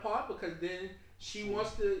better part because then she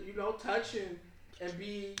wants to, touch and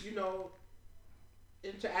be,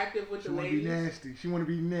 interactive with the ladies. She want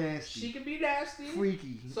to be nasty. She can be nasty.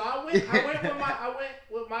 Freaky. So I went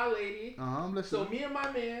with my lady. I'm listening. So me and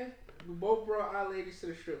my man, we both brought our ladies to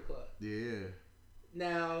the strip club. Yeah.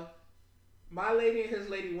 Now, my lady and his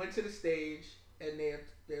lady went to the stage and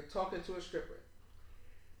they're talking to a stripper.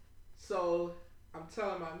 So I'm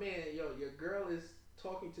telling my man, yo, your girl is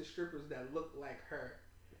talking to strippers that look like her.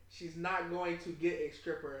 She's not going to get a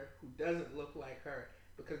stripper who doesn't look like her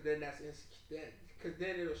because then because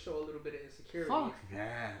then it'll show a little bit of insecurity. Fuck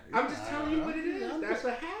that. I'm just telling you what it is. That's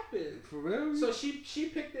what happened. For real? So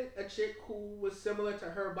she picked a chick who was similar to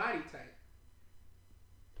her body type.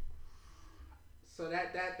 So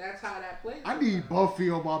that's how that plays. I need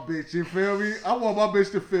Buffy on my bitch, you feel me? I want my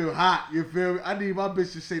bitch to feel hot, you feel me? I need my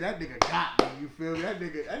bitch to say that nigga got me, you feel me? That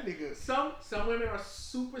nigga. Some women are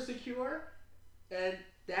super secure, and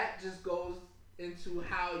that just goes into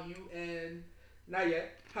how you and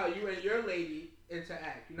your lady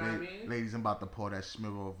interact. You know what I mean? Ladies, I'm about to pour that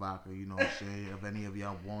Smirnoff vodka, you know what I'm saying? If any of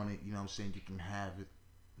y'all want it, you know what I'm saying, you can have it.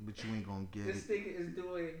 But you ain't gonna get this it. This nigga is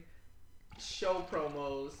doing show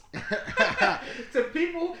promos to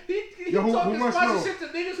people. He talking sponsorship to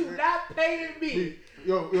niggas who not paying me.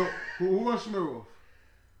 Yo, who wants Smirnoff?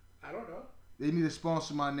 I don't know. They need to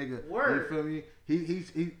sponsor my nigga. Word. You feel me?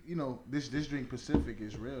 He this drink Pacific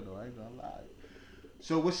is real though. I ain't gonna lie.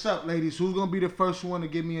 So what's up, ladies? Who's gonna be the first one to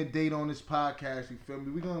give me a date on this podcast? You feel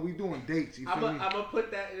me? We doing dates. You feel me? I'm gonna put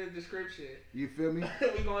that in the description. You feel me?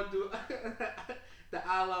 We gonna do the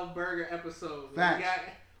I Love Burger episode. Facts.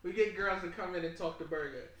 We get girls to come in and talk to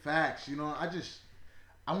Burger. Facts.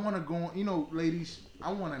 I want to go on, ladies,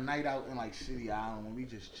 I want a night out in like City Island when we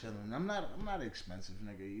just chilling. I'm not expensive,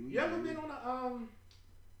 nigga. You ever been on a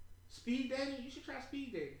speed dating? You should try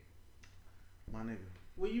speed dating. My nigga.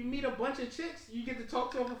 When you meet a bunch of chicks, you get to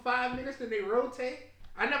talk to them for 5 minutes, then they rotate.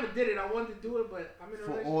 I never did it. I wanted to do it, but I'm in a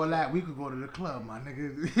relationship. For all that, we could go to the club, my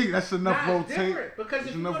nigga. That's enough rotate. Different because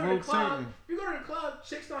if you go to the club,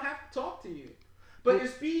 chicks don't have to talk to you. But in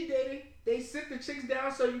speed dating, they sit the chicks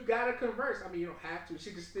down so you gotta converse. I mean, you don't have to.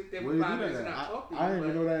 She can sit there for 5 minutes and not talk to you. I didn't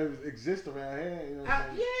even know that exists around here. You know what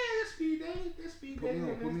I'm saying? Yeah, it's speed dating. There's speed dating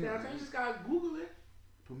in downtown. You just gotta Google it.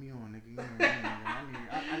 Put me on, nigga. You know what I mean?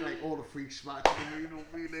 I like all the freak spots. You know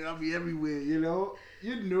me, nigga. I'll be everywhere. You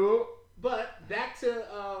know. But back to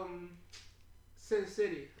Sin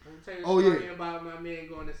City. I'm gonna tell you a story about my man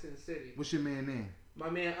going to Sin City. What's your man name?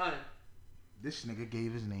 My man Un. This nigga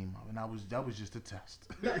gave his name up, and that was just a test.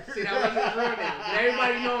 See, that wasn't his real name. But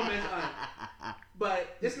everybody know him as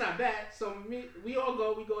But it's not bad. So we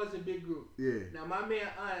go as a big group. Yeah. Now my man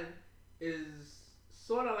is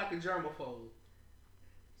sort of like a germaphobe.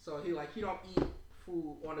 So he don't eat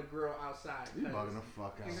food on the grill outside. You bugging the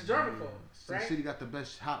fuck out. He's a germaphobe. Sin right? City got the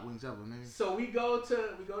best hot wings ever, nigga. So we go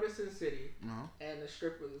to Sin City, Uh-huh. and the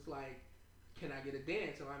stripper was like, "Can I get a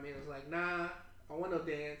dance?" And my man was like, "Nah, I want no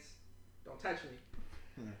dance. Don't touch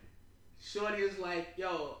me." Shorty is like,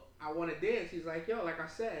 "Yo, I want to dance." He's like, "Yo, like I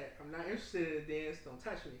said, I'm not interested in a dance. Don't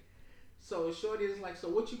touch me." So Shorty is like, "So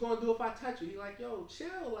what you gonna do if I touch you?" He's like, "Yo,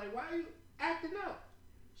 chill. Like, why are you acting up?"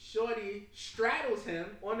 Shorty straddles him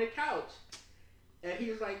on the couch, and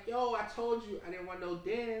he's like, "Yo, I told you I didn't want no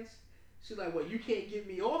dance." She's like, "Well, you can't get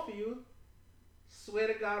me off of you." Swear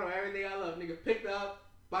to God on everything I love, nigga picked up,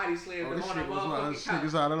 body slammed him on a motherfucking couch. This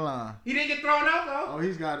nigga's out of line. He didn't get thrown out though. Oh,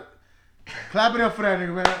 he's got it. Clap it up for that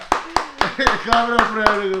nigga, man. Clap it up for that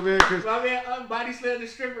nigga, man. Cause my man body slammed the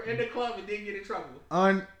stripper in the club and didn't get in trouble.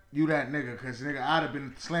 You that nigga, cause nigga, I'd have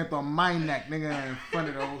been slammed on my neck, nigga, in front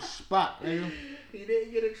of the whole spot, nigga. He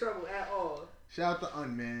didn't get in trouble at all. Shout out to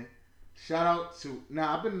man. Shout out to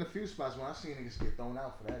I've been in a few spots where I seen niggas get thrown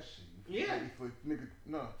out for that shit. Yeah.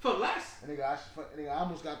 For less. Nigga, I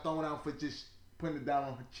almost got thrown out for just putting it down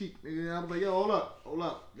on her cheek, nigga. I was like, yo, hold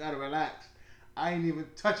up, gotta relax. I ain't even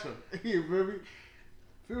touch her. You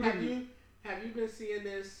feel me? Have you been seeing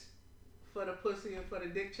this for the pussy and for the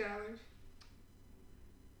dick challenge?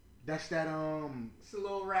 That's that It's a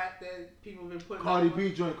little rap that people have been putting. Cardi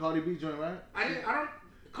B joint, right?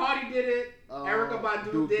 Cardi did it. Erykah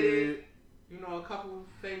Badu did it. You know, a couple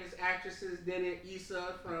famous actresses did it.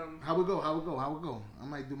 Issa from. How it go? I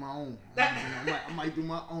might do my own. I might do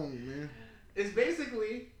my own, man. It's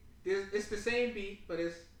basically it's the same beat, but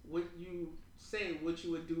it's what you say what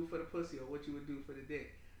you would do for the pussy or what you would do for the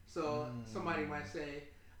dick. So somebody might say,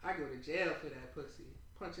 "I go to jail for that pussy."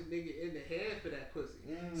 Punch a nigga in the head for that pussy.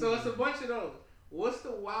 So it's a bunch of those. What's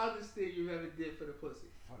the wildest thing you ever did for the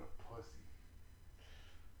pussy? For the pussy.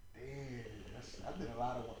 Damn, I did a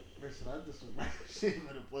lot of work. Listen, I did some shit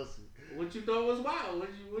for the pussy. What you thought was wild?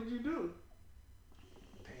 What'd you do?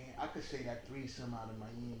 Damn, I could say that threesome out of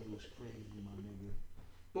Miami was crazy, my nigga.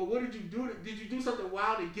 But what did you do? Did you do something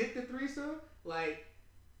wild to get the threesome? Like.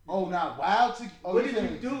 Oh, not wild to. Oh, what did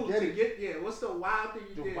you do to get? Yeah, what's the wild thing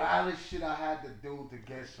you did? The wildest shit I had to do to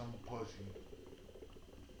get some pussy.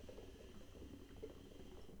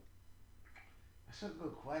 That's a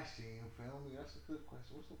good question. You feel me? That's a good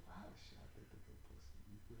question. What's the wildest shit I did to get pussy?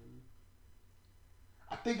 You feel me?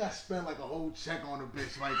 I think I spent like a whole check on a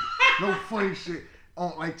bitch. Like no funny shit.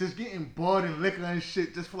 On like just getting bored and liquor and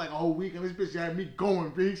shit just for like a whole week. And this bitch had me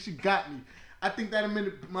going, bitch. She got me. I think that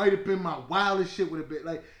might have been my wildest shit with a bit.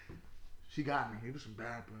 Like, she got me. It was some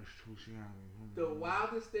bad pussy too. She got me. The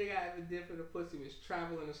wildest thing I ever did for the pussy was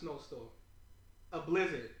travel in a snowstorm. A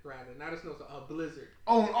blizzard, rather. Not a snowstorm, a blizzard.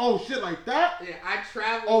 Oh, shit like that? Yeah, I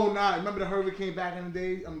traveled. Oh, nah. Remember the hurricane back in the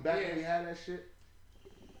day? Back when we had that shit?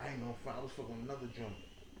 I ain't gonna front. I was fucking another joint.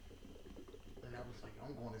 And I was like,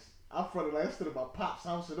 I'm fronted like I stood at my pop's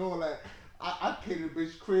house and all that. I came to the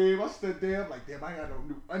bitch crib. I stood there. I'm like, damn, I ain't got no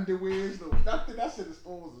new underwears, no nothing. That shit, the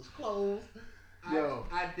stores is closed. Yo,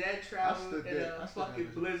 I dead traveled in a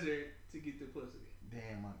fucking blizzard to get the pussy.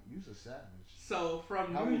 Damn, you's a savage. So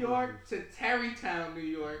from New York to Tarrytown, New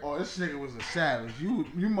York. Oh, this nigga was a savage. You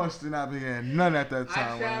must have not been getting none at that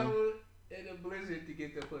time. I traveled in a blizzard to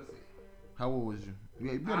get the pussy. How old was you?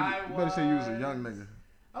 Yeah, you better say you was a young nigga.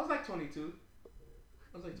 I was like 22.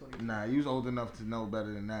 Nah, you was old enough to know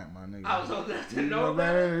better than that, my nigga. I was old enough to know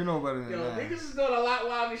better. You know better than that. Yo, niggas is doing a lot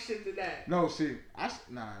wilder shit than that. No, see, yeah,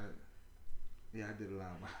 I did a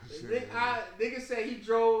lot of wild shit. Niggas say he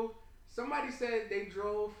drove. Somebody said they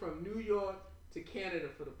drove from New York to Canada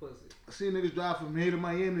for the pussy. I seen niggas drive from here to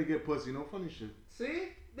Miami to get pussy. No funny shit. See,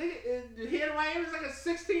 nigga, here to Miami is like a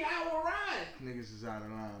 16-hour ride. Niggas is out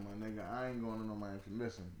of line, my nigga. I ain't going to no Miami.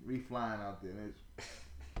 Listen, we flying out there.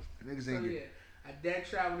 Niggas ain't get. I dead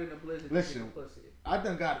traveled in a blizzard. Listen, to get pussy. I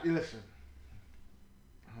done got. Listen,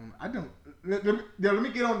 I don't. Let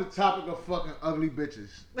me get on the topic of fucking ugly bitches.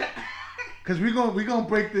 Cause we gonna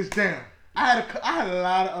break this down. I had a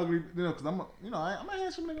lot of ugly, cause I'm a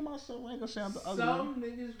handsome nigga myself. I ain't gonna say I'm the ugly. Some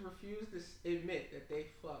niggas refuse to admit that they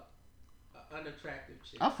fuck unattractive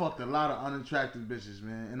shit. I fucked a lot of unattractive bitches,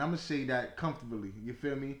 man, and I'm gonna say that comfortably. You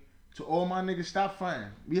feel me? To all my niggas, stop fronting.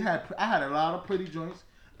 I had a lot of pretty joints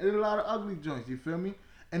and a lot of ugly joints. You feel me?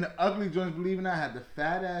 And the ugly joints, believe it or not, had the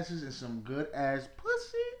fat asses and some good ass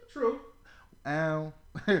pussy. True.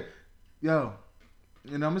 Yo,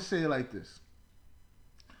 and I'm gonna say it like this.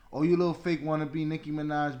 All you little fake wanna be Nicki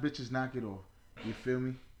Minaj bitches, knock it off. You feel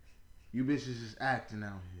me? You bitches is acting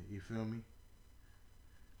out here. You feel me?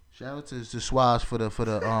 Shout out to Swaz for the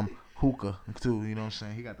hookah too. You know what I'm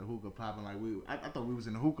saying? He got the hookah popping like we. I thought we was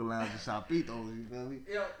in the hookah lounge in South Beach. You feel me?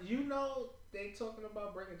 Yo, you know they talking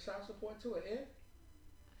about bringing child support to an end.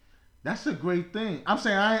 That's a great thing. I'm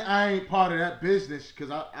saying I ain't part of that business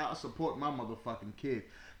because I support my motherfucking kid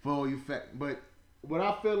for all you fact. But what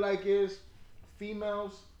I feel like is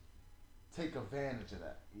females take advantage of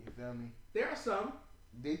that. You feel me? There are some.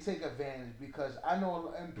 They take advantage because I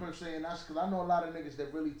know, and per se, and that's because I know a lot of niggas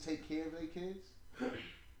that really take care of their kids,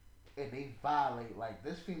 and they violate, like,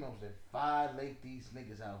 there's females that violate these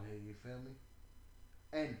niggas out here, you feel me?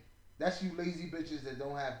 And that's you lazy bitches that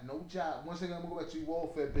don't have no job. Once again, I'm gonna go back to you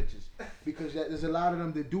welfare bitches, because there's a lot of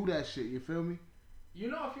them that do that shit, you feel me? You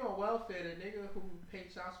know, if you're on welfare, the nigga who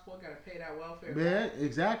pays child support gotta pay that welfare. Yeah,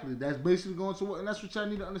 exactly. That's basically going to work, and that's what y'all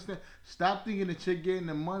need to understand. Stop thinking the chick getting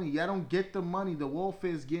the money. Y'all don't get the money. The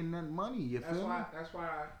welfare is getting that money. You feel me? That's why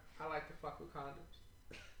I like to fuck with condoms.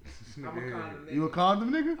 I'm a condom nigga. You a condom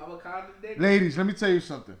nigga? I'm a condom nigga. Ladies, let me tell you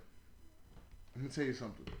something.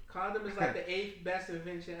 Condom is like the 8th best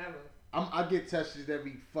invention ever. I get tested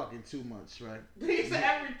every fucking 2 months, right? Niggas said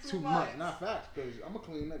every 2 months. Not facts, because I'm a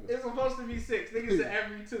clean nigga. It's supposed to be 6. Niggas said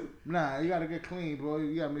every 2. Nah, you gotta get clean, bro.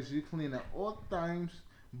 You gotta make sure you clean at all times.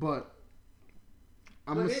 But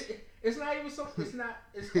it's not even so. It's not.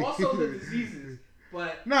 It's also the diseases.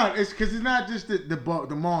 But no, it's because it's not just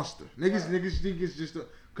the monster. Niggas think it's just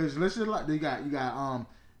because listen, like you got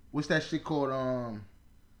what's that shit called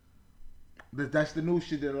That's the new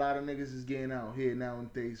shit that a lot of niggas is getting out here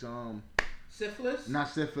nowadays. Syphilis? Not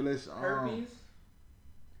syphilis. Herpes?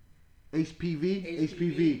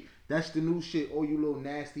 HPV. That's the new shit. All you little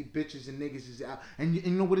nasty bitches and niggas is out. And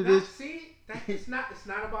you know what it is? See, it's not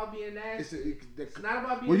about being nasty. It's not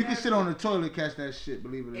about being nasty. Well, you can sit on the toilet, catch that shit.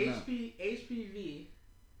 Believe it or not. HPV,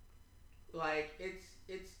 like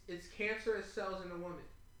it's cancerous cells in a woman,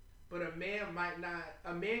 but a man might not.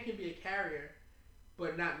 A man can be a carrier,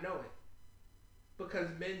 but not know it. Because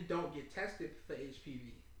men don't get tested for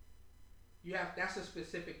HPV. That's a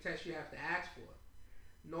specific test you have to ask for.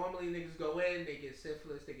 Normally niggas go in, they get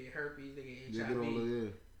syphilis, they get herpes, they get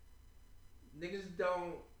HIV. Niggas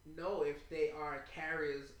don't know if they are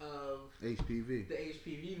carriers of HPV. The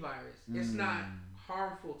HPV virus. It's not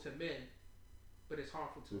harmful to men, but it's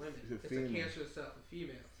harmful to women. It's a cancerous cell for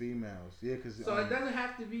females. Females, yeah, because so it doesn't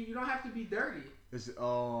have to be. You don't have to be dirty. You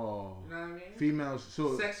know what I mean? Females.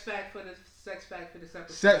 So sex fact for this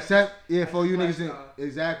episode. Yeah, for you niggas.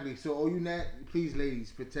 Exactly. So all you please,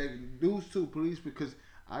 ladies, protect dudes too, please, because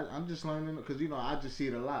I'm just learning because I just see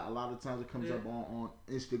it a lot. A lot of times it comes up on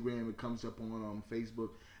Instagram, it comes up on Facebook,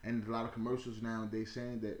 and a lot of commercials nowadays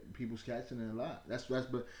saying that people's catching it a lot.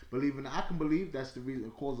 But I can believe that's the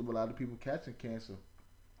reason, cause of a lot of people catching cancer.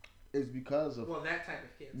 It's because of that type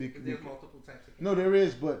of cancer. Because there's multiple types of cancer. No, there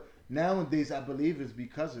is, but nowadays I believe it's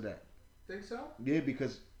because of that. Think so? Yeah,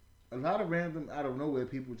 because a lot of random out of nowhere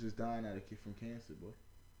people just dying from cancer, boy.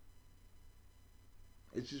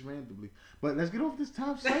 It's just randomly. But let's get off this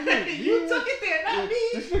top segment. You took it there, not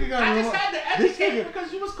me. I just had to educate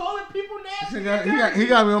because you was calling people nasty. He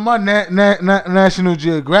got me on my National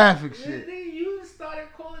Geographic shit. You started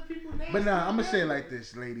calling people nasty. But nah, I'm going to say it like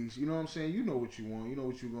this, ladies. You know what I'm saying? You know what you want. You know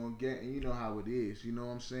what you're going to get. And you know how it is. You know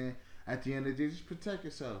what I'm saying? At the end of the day, just protect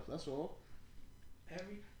yourself. That's all.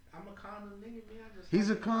 I'm a condom nigga, man. He's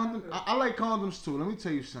a condom. I like condoms too. Let me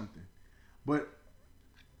tell you something. But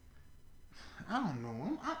I don't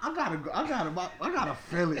know. I gotta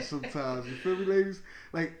feel it sometimes. You feel me, ladies?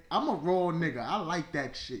 Like, I'm a raw nigga. I like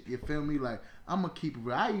that shit. You feel me? Like, I'm gonna keep it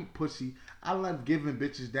real. I eat pussy. I love giving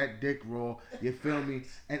bitches that dick raw. You feel me?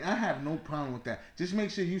 And I have no problem with that. Just make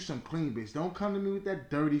sure you some clean bitch. Don't come to me with that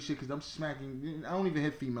dirty shit, because I'm smacking. I don't even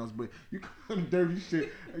hit females, but you come with dirty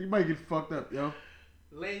shit, you might get fucked up, yo.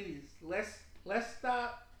 Ladies, let's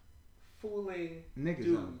stop fooling niggas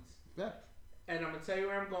dudes. Yeah. And I'm gonna tell you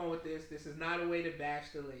where I'm going with this. This is not a way to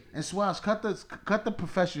bash the ladies. And Swaz, cut the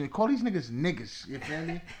professional. Call these niggas niggas. You feel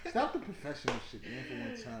me? Stop the professional shit, man, for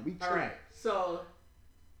one time. We all right. So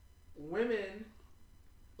women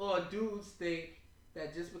or dudes think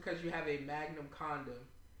that just because you have a Magnum condom,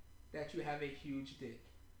 that you have a huge dick.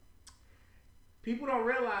 People don't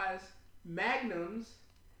realize Magnums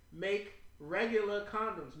make regular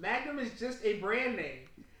condoms. Magnum is just a brand name.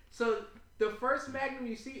 So the first Magnum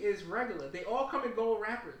you see is regular. They all come in gold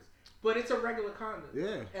wrappers, but it's a regular condom.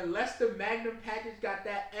 Yeah. Unless the Magnum package got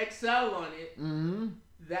that XL on it,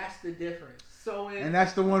 that's the difference. So and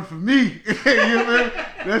that's the one for me. You know what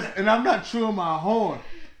I mean? And I'm not chewing my horn.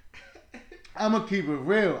 I'm gonna keep it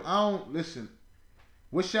real. I don't listen.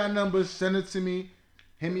 What's your numbers? Send it to me.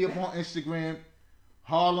 Hit me up on Instagram.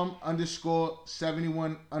 Harlem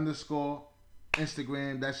 _71 _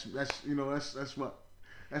 Instagram. That's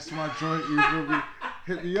that's my joint. You feel me?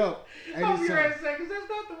 Hit me up. I'll be right a second. That's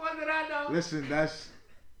not the one that I know.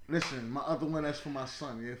 Listen. My other one that's for my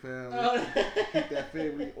son. You feel me? Keep that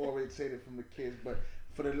family orientated from the kids. But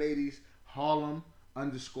for the ladies, Harlem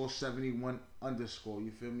 _71 _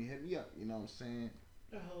 You feel me? Hit me up. You know what I'm saying?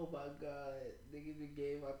 Oh my God, nigga, we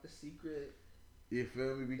gave out the secret. You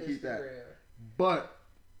feel me? We Instagram. keep that. But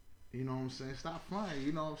you know what I'm saying? Stop flying.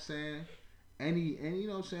 You know what I'm saying? Any you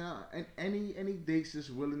know what I'm saying? Any dates that's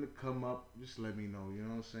willing to come up, just let me know. You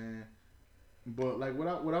know what I'm saying? But like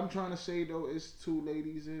what I'm trying to say though is to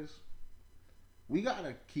ladies is we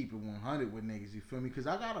gotta keep it 100 with niggas. You feel me? Because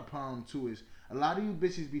I got a problem too. Is a lot of you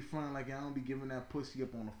bitches be fronting like I don't be giving that pussy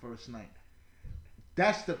up on the first night.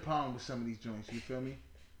 That's the problem with some of these joints. You feel me?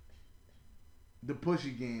 The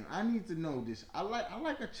pussy game. I need to know this. I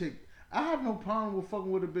like a chick. I have no problem with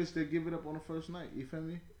fucking with a bitch that give it up on the first night. You feel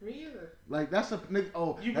me? Me either. Like that's a nigga.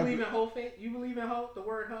 Oh, you believe in hoe faith? You believe in hoe? The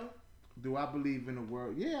word hoe? Do I believe in the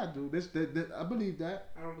word? Yeah, I do. I believe that.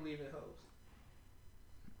 I don't believe in hoes.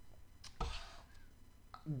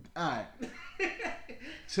 Alright.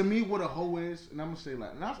 To me, what a hoe is, and I'm gonna say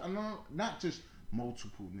like, not just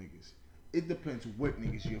multiple niggas. It depends what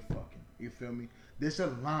niggas you're fucking. You feel me? There's a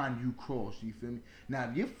line you cross. You feel me? Now,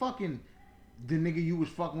 if you're fucking the nigga you was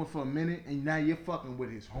fucking with for a minute, and now you're fucking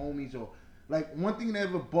with his homies, or like one thing that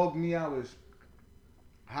ever bugged me out is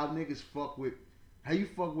how niggas fuck with. How you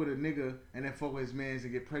fuck with a nigga and then fuck with his mans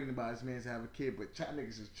and get pregnant by his mans and have a kid, but y'all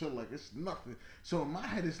niggas is chill like it's nothing. So in my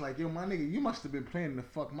head it's like, yo, my nigga, you must have been planning to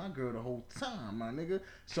fuck my girl the whole time, my nigga.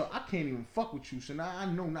 So I can't even fuck with you. So now I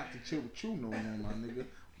know not to chill with you no more, my nigga.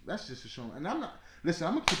 That's just a show. And I'm not. Listen,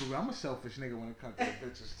 I'm gonna keep it real. I'm a selfish nigga when it comes to the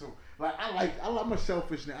bitches too. Like I'm a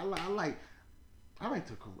selfish nigga. I like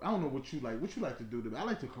to. I don't know what you like. What you like to do to me? I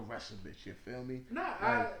like to caress a bitch. You feel me?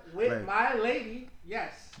 Nah, with my lady,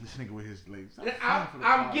 yes. This nigga with his ladies.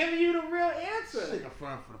 I'm giving you the real answer. This nigga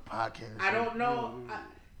front for the podcast. I don't know.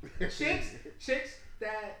 Chicks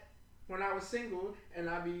that when I was single and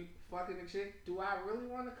I be fucking a chick, do I really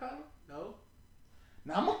want to cuddle? No.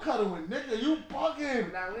 Now I'm gonna cuddle with nigga. You bugging?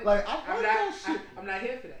 I'm not with like I'm not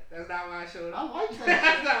here for that. That's not why I showed up. I like that.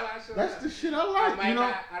 That's not why I showed up. That's the shit I like.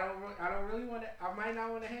 I don't really want to. I might not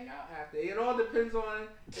want to hang out after. It all depends on.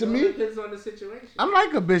 Depends on the situation. I'm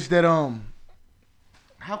like a bitch that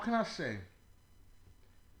How can I say?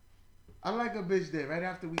 I like a bitch that right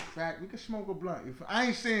after we crack, we can smoke a blunt. I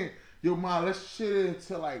ain't saying yo, ma, let's shit it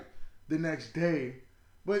until like the next day.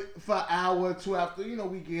 But for an hour or two after,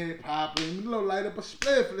 we get it popping, light up a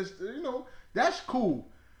spliff, that's cool.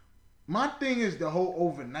 My thing is the whole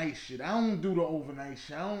overnight shit. I don't do the overnight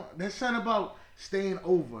shit. There's something about staying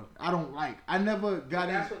over I don't like. I never got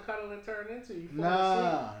in. That's what cuddling turned into. You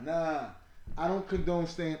Nah. I don't condone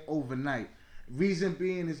staying overnight. Reason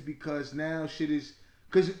being is because now shit is,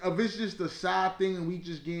 because if it's just a side thing and we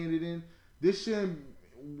just getting it in, this shit,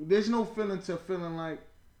 there's no feeling to feeling like,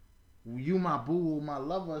 you my boo or my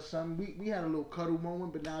lover or something. We had a little cuddle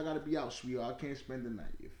moment, but now I gotta be out, sweetheart. I can't spend the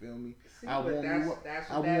night. You feel me? I warm you up.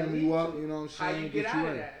 I warm you up. You know what I'm saying? How you get out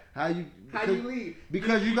of that? How you leave?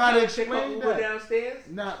 Because you gotta explain that. Downstairs?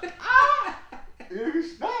 Nah.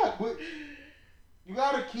 It's not. But you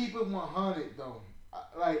gotta keep it 100 though.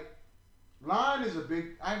 Like lying is a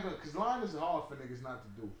big. Because lying is hard for niggas not to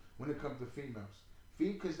do when it comes to females.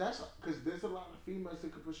 Because there's a lot of females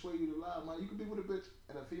that could persuade you to lie, man. You could be with a bitch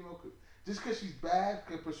and a female could, just because she's bad,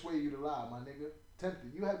 could persuade you to lie, my nigga.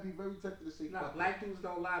 Tempted. You have to be very tempted to say. No, black dudes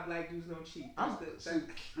don't lie. Black dudes don't cheat.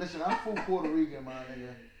 Listen, I'm full Puerto Rican, my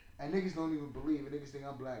nigga, and niggas don't even believe it. Niggas think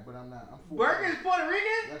I'm black, but I'm not. I'm full. Burger's Puerto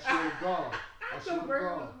Rican? I swear to God. I thought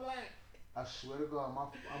Burger was black. I swear to God,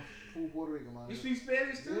 I'm full Puerto Rican, man. You speak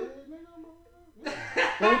Spanish too? Yeah, nigga.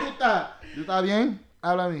 ¿Cómo tú estás? ¿Tú estás bien?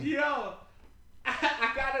 Habla a mí. Yo.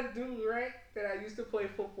 I got a dude, right, that I used to play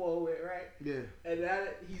football with, right? Yeah. And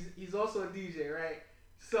he's also a DJ, right?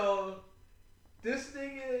 So this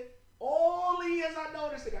nigga, all the years I know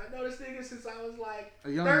this nigga since I was like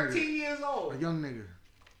 13 years old. A young nigga.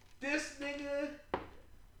 This nigga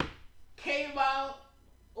came out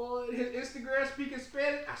on his Instagram speaking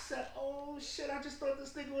Spanish. I said, "Oh shit! I just thought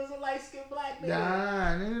this nigga was a light skinned black nigga.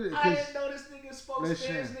 Nah, nigga. I didn't know this nigga spoke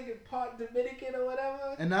Spanish. Nigga part Dominican or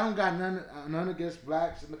whatever." And I don't got none against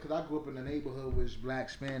blacks because I grew up in a neighborhood with black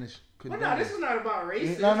Spanish. But no, this is not about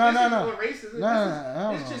racism. No. This is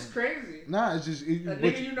racism. It's just crazy. Nah, it's just a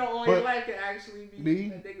nigga you know all your life can actually be a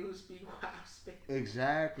nigga who speak wild Spanish.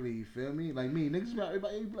 Exactly, you feel me? Like me, niggas about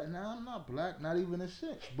everybody black. Nah, I'm not black, not even a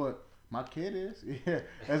cinch. But my kid is. Yeah,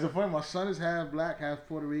 as a friend, my son is half black, half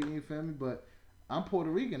Puerto Rican. You feel me? But I'm Puerto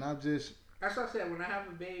Rican. I'm just. That's what I said. When I have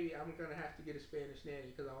a baby, I'm gonna have to get a Spanish nanny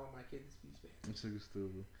because I want my kid to speak Spanish. This nigga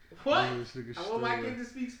stupid. What? I want my kid to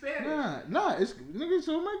speak Spanish. Nah, it's nigga.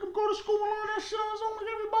 So make him go to school and learn that shit on his own like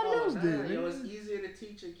everybody else did. Yo, it's easier to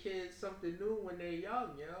teach a kid something new when they're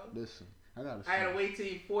young, yo. Listen, I gotta wait till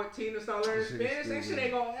he's 14 to start learning Spanish. That shit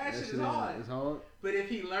ain't gonna. That shit is hard. It's hard. But if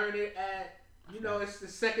he learned it at, it's the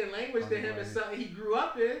second language to him. It's something he grew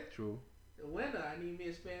up in. True. The winner, I need me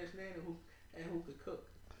a Spanish nanny who could cook.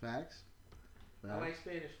 Facts. I like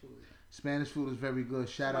Spanish food. Spanish food is very good.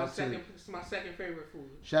 It's my second favorite food.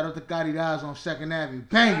 Shout out to Caridad's on 2nd Avenue.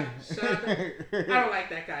 Banging. I don't like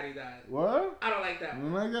that Caridad. What? I don't like that one.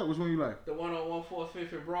 You don't like that? Which one you like? The one on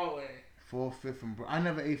 145th and Broadway. 4th and Broadway. I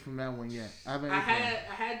never ate from that one yet. I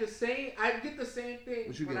had the same. I get the same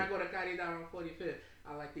thing when I go to Caridad on 45th.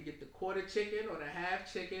 I like to get the quarter chicken or the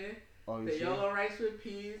half chicken. The yellow rice with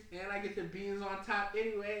peas, and I get the beans on top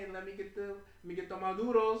anyway, and let me get the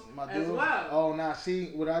maduros as well. Oh, now see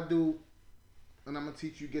what I do, and I'm gonna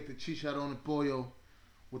teach you. Get the chicharron and pollo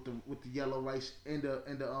with the yellow rice and the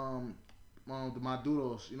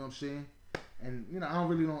maduros. You know what I'm saying? And I don't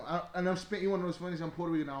really know. And I'm spent. You want to know what's funny? I'm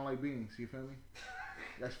Puerto Rican. I don't like beans. You feel me?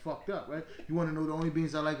 That's fucked up, right? You want to know the only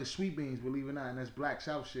beans I like is sweet beans. Believe it or not, and that's black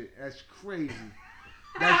South shit. That's crazy.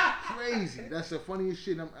 That's crazy. That's the funniest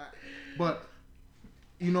shit. But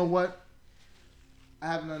you know what? I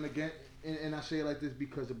have nothing against, and I say it like this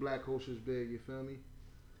because the black culture is big. You feel me?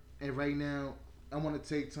 And right now, I want to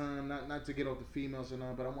take time, not to get off the females and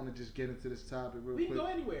all, but I want to just get into this topic real quick. We can go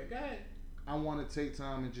anywhere. Go ahead. I want to take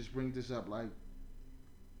time and just bring this up. Like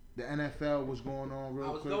the NFL, what's going on real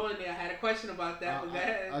quick. I was going there. I had a question about that. But go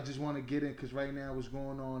ahead. I just want to get in because right now, what's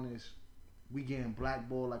going on is. We getting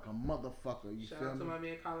blackballed like a motherfucker. You Shout feel me? Shout out to my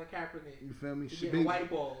man Colin Kaepernick. You feel me? You getting white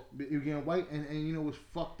ball. You getting white, and you know what's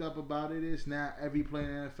fucked up about it is now every player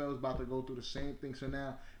in the NFL is about to go through the same thing. So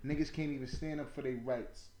now niggas can't even stand up for their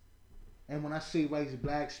rights. And when I say rights,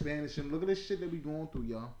 black, Spanish, and look at this shit that we going through,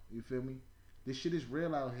 y'all. You feel me? This shit is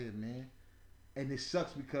real out here, man. And it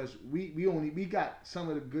sucks because we got some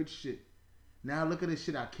of the good shit. Now look at this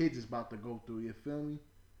shit our kids is about to go through. You feel me?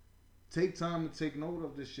 Take time to take note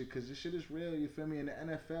of this shit because this shit is real, you feel me? In the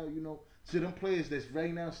NFL, to them players that's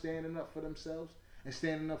right now standing up for themselves and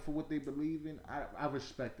standing up for what they believe in, I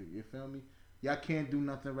respect it, you feel me? Y'all can't do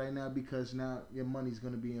nothing right now because now your money's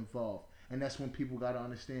going to be involved. And that's when people got to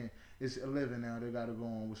understand it's a living now. They got to go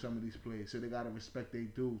on with some of these players. So they got to respect their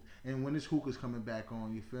dudes. And when this hookah's coming back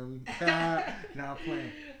on, you feel me? Now I'm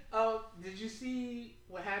playing. Did you see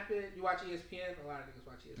what happened? You watch ESPN? A lot of niggas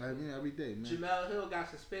watch ESPN. Yeah, every day, man. Jamel Hill got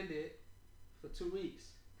suspended for 2 weeks.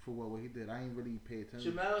 For what he did? I ain't really pay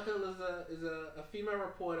attention. Jamel Hill is a female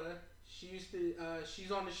reporter. She's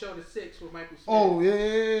on the show The Six with Michael Smith. Oh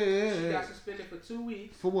yeah. She got suspended for 2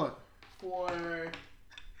 weeks. For what? For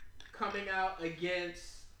coming out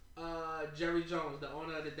against Jerry Jones, the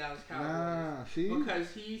owner of the Dallas Cowboys. See?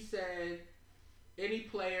 Because he said any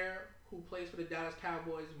player who plays for the Dallas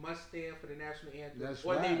Cowboys must stand for the national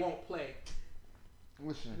anthem, they won't play.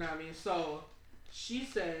 Listen. You know what I mean? So she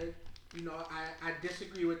said, I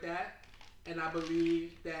disagree with that, and I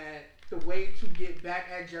believe that the way to get back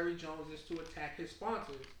at Jerry Jones is to attack his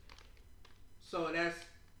sponsors. So that's,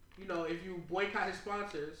 if you boycott his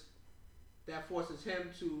sponsors, that forces him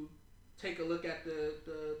to take a look at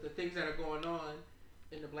the things that are going on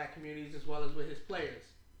in the black communities as well as with his players.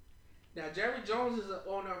 Now, Jerry Jones is an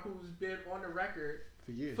owner who's been on the record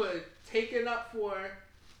for years for taking up for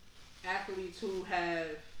athletes who have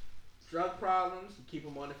drug problems. You keep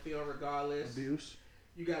them on the field regardless. Abuse.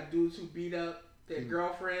 You got dudes who beat up their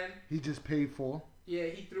girlfriend. He just paid for. Yeah,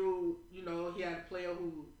 he threw, he had a player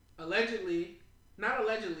who not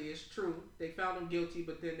allegedly, it's true. They found him guilty,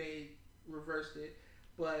 but then they reversed it.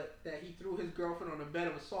 But that he threw his girlfriend on a bed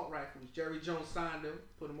of assault rifles. Jerry Jones signed him,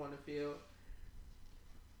 put him on the field.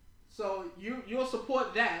 So you'll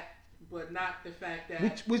support that, but not the fact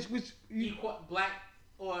that black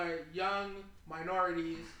or young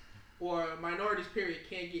minorities or minorities period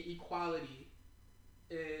can't get equality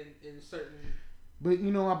in certain. But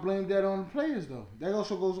I blame that on the players though. That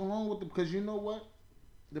also goes along with because you know what?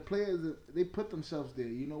 the players, they put themselves there.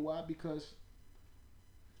 You know why? Because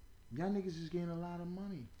y'all niggas is getting a lot of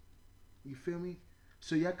money. You feel me?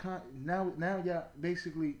 So now y'all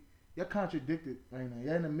basically y'all contradicted right now.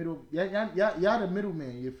 Y'all in the middle. Y'all the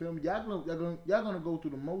middleman. You feel me? Y'all gonna go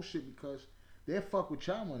through the most shit because they fuck with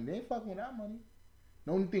y'all money. They ain't fucking with our money.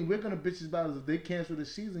 The only thing we're gonna bitches about is if they cancel the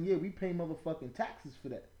season. Yeah, we pay motherfucking taxes for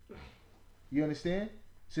that. You understand?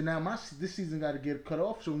 So now this season got to get cut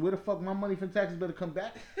off. So where the fuck my money from taxes better come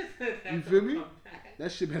back? You feel me? That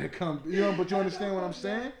shit better come. You know, but you understand what I'm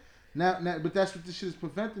saying? Now, but that's what this shit is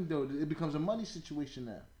preventing though. It becomes a money situation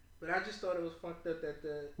now. But I just thought it was fucked up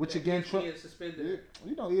that which again Trump suspended. Yeah,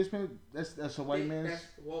 you know, ESPN. That's a white man's. That's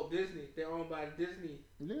Walt Disney. They're owned by Disney.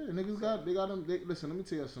 Yeah, niggas they got them. Listen, let me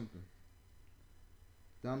tell you something.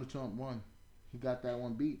 Donald Trump won. He got that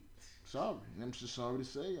one beat. Sorry, I'm just sorry to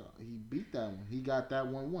say, y'all. He beat that one. He got that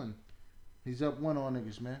 1-1. He's up 1 on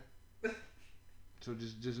niggas, man. So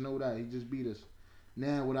just know that he just beat us.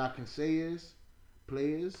 Now what I can say is,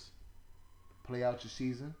 players, play out your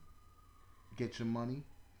season, get your money,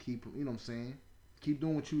 keep, you know what I'm saying, keep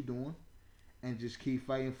doing what you're doing, and just keep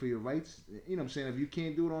fighting for your rights. You know what I'm saying. If you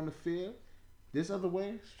can't do it on the field, there's other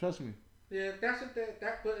ways. Trust me. Yeah, that's what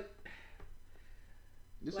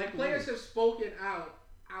but like players have spoken out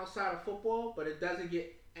outside of football, but it doesn't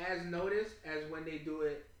get as noticed as when they do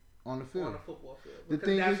it on the field, on the football field. The because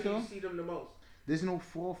thing that's is, where though, you see them the most. There's no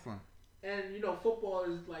forefront. And you know, football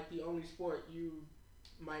is like the only sport you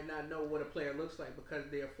might not know what a player looks like because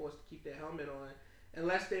they are forced to keep their helmet on,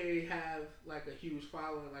 unless they have like a huge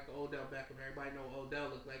following, like Odell Beckham. Everybody know what Odell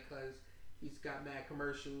looks like because he's got mad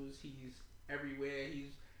commercials. He's everywhere.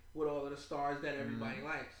 He's with all of the stars that everybody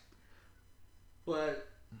likes. But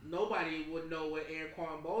nobody would know what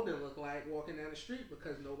Anquan Bolden looked like walking down the street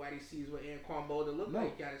because nobody sees what Anquan Bolden looked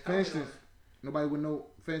like. He got his helmet on. Nobody would know.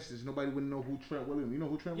 For instance, nobody would know who Trent Williams. You know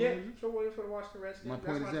who Trent Williams is? Yeah, Trent Williams for the Washington Redskins. My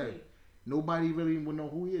point is that nobody really would know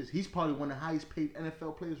who he is. He's probably one of the highest paid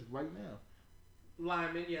NFL players right now.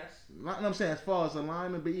 Lineman, yes. I'm saying as far as a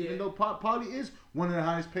lineman, but even though probably is one of the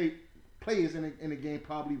highest paid players in the game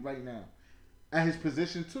probably right now at his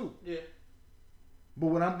position too. Yeah. But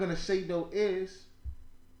what I'm gonna say though is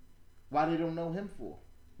why they don't know him for,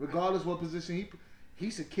 regardless what position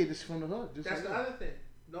he's a kid that's from the hood. Just that's like the other thing.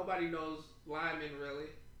 Nobody knows linemen really.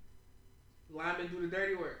 Linemen do the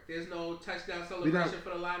dirty work. There's no touchdown celebration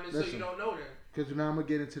for the linemen, so you don't know them. Because now I'm gonna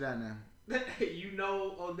get into that now. You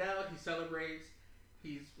know Odell, he celebrates.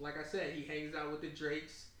 He's like I said, he hangs out with the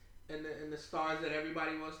Drakes and the stars that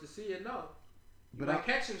everybody wants to see and know. But I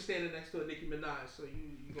catch him standing next to a Nicki Minaj, so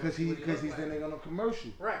you because he's like. Then on a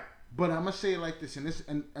commercial, right? But I'm gonna say it like this,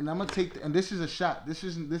 and I'm gonna take and this is a shot. This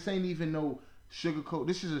ain't even no sugarcoat.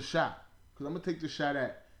 This is a shot because I'm gonna take the shot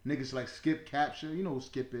at niggas like Skip Capture. You know who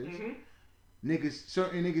Skip is. Niggas,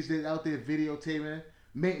 certain niggas that out there videotaping.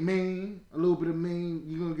 Maine, a little bit of Maine.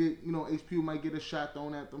 You're gonna get, you know, HPU might get a shot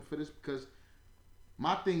thrown at them for this because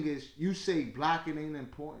my thing is, you say blocking ain't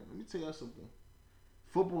important. Let me tell you something.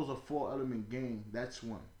 Football's a 4-element game. That's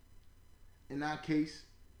one. In our case,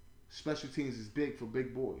 special teams is big for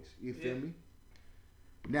big boys. You feel me?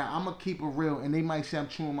 Now, I'm going to keep it real, and they might say I'm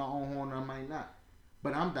chewing my own horn, or I might not.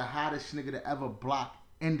 But I'm the hottest nigga to ever block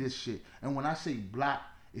in this shit. And when I say block,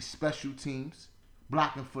 it's special teams,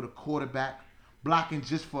 blocking for the quarterback, blocking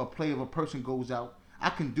just for a play if a person goes out. I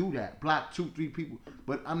can do that. Block 2-3 people.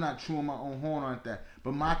 But I'm not chewing my own horn on that.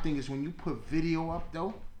 But my thing is when you put video up,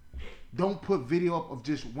 though, don't put video up of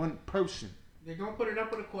just one person. They're going to put it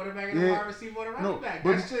up with a quarterback and a wide receiver or a running back.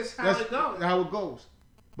 That's just how it goes. How it goes.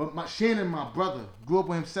 But Shannon, my brother, grew up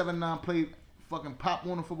with him 7'9", played fucking Pop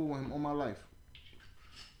Warner football with him all my life.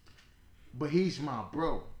 But he's my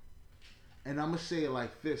bro. And I'm going to say it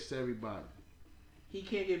like this to everybody. He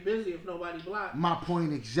can't get busy if nobody blocks. My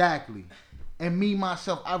point exactly. And me,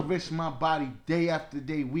 myself, I risk my body day after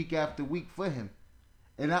day, week after week for him.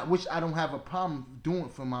 And which I don't have a problem doing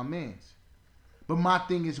for my mans. But my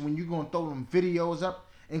thing is when you going to throw them videos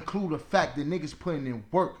up, include the fact that niggas putting in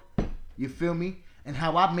work. You feel me? And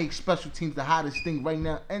how I make special teams the hottest thing right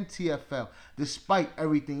now in TFL, despite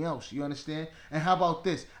everything else. You understand? And how about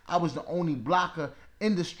this? I was the only blocker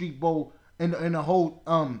in the Street Bowl, in the whole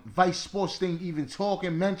Vice Sports thing, even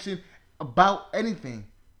talking, mention about anything.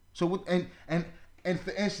 So with, and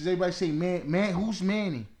for instance, everybody say, man, who's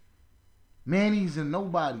Manny? Manny's a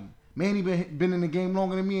nobody. Manny been in the game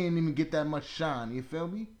longer than me and didn't even get that much shine. You feel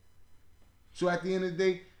me? So at the end of the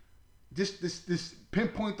day, this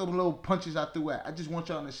pinpoint the little punches I threw at. I just want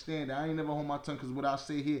y'all to understand that I ain't never hold my tongue because what I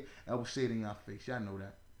say here, I will say it in y'all face. Y'all know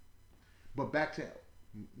that. But back to,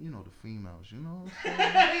 you know, the females. You know what I'm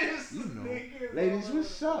saying? You know, ladies,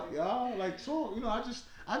 what's up, y'all? Like talk. You know,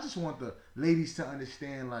 I just want the ladies to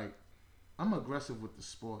understand, like, I'm aggressive with the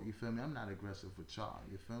sport, you feel me? I'm not aggressive with y'all,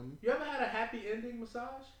 you feel me? You ever had a happy ending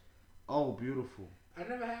massage? Oh, beautiful. I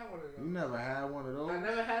never had one of those. You never had one of those? I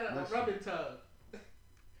never had a rubbing tub.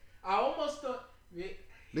 I almost thought...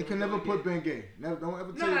 They can never put Bengay. Never, don't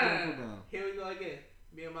ever tell you don't put down. Here we go again.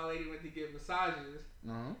 Me and my lady went to get massages.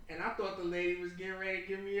 And I thought the lady was getting ready to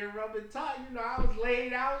give me a rubbing top. You know, I was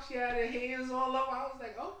laid out. She had her hands all over. I was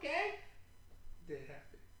like, okay. Didn't happen.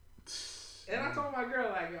 And I told my girl,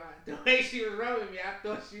 like, the way she was rubbing me, I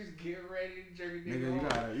thought she was getting ready to jerk a nigga.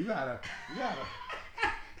 Nigga, you gotta.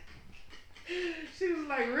 She was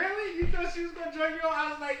like, really? You thought she was gonna jerk you off?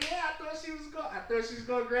 I was like, yeah, I thought she was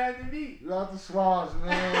gonna grab the meat. You out the swabs,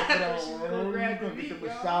 man. I thought she was gonna grab the meat, get the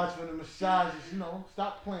massage for the massages. You know,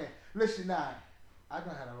 stop playing. Listen, now, I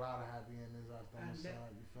done had a lot of happy endings after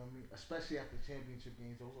massage. You feel me? Especially after championship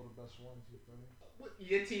games, those are the best ones. You feel me? What,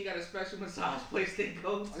 your team got a special massage place they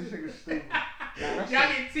go to? This nigga's stupid. Y'all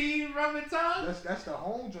get team rubbing tongues? That's the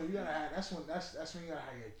home joint. You gotta have. That's when you gotta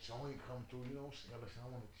have your joint come through. You know, listen, I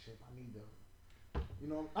want to chip. I need the. You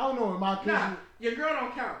know, I don't know in my case. Nah, your girl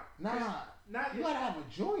don't count. Nah, you gotta have a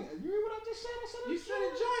joint. You hear what I just said? I said you said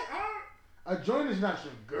a joint. A joint is not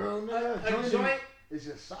your girl, nigga. A joint is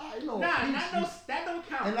your side. You know, nah, that don't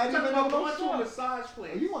count. And not even no going to a massage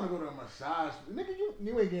place. Oh, you want to go to a massage? Nigga,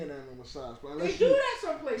 you ain't getting that in a massage place. They do that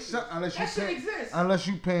some places. Unless that shit exists. Unless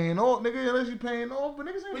you paying off, nigga. Unless you paying off, but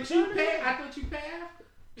niggas ain't. But you pay. I thought you pay after.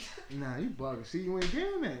 Nah, you bugging. See, you ain't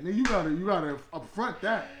getting that. Nigga, you gotta upfront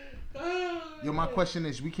that. Yo, my question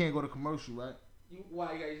is, we can't go to commercial, right?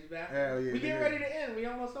 Why you gotta use the bathroom? Hell yeah. We getting ready to end. We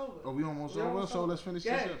almost over. Oh, we almost over. So let's finish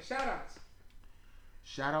this up. Shout outs.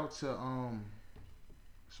 Shout out to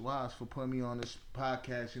Swaz for putting me on this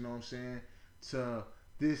podcast. You know what I'm saying? To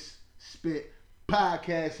this Spit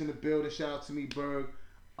podcast in the building. Shout out to me, Berg.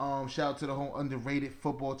 Shout out to the whole underrated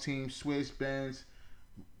football team, Swizz, Benz,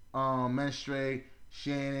 Menstray,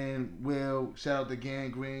 Shannon, Will. Shout out to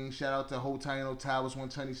Gang Green. Shout out to Hotaino Towers,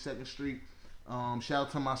 122nd Street. Shout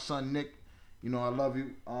out to my son Nick. You know I love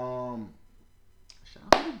you. Shout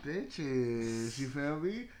out to the bitches. You feel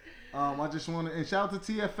me? I just want to, and shout out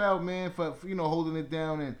to TFL, man, for you know holding it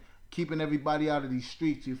down and keeping everybody out of these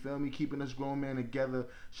streets. You feel me? Keeping us grown men together.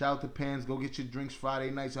 Shout out to Pans. Go get your drinks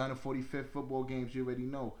Friday nights. 145th football games. You already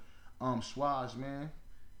know. Swaz, man.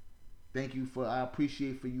 Thank you for. I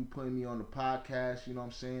appreciate for you putting me on the podcast. You know what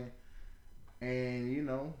I'm saying? And you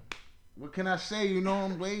know, what can I say? You know,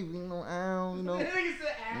 I'm waving. You know, Al. You know.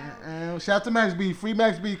 Shout out to Max B. Free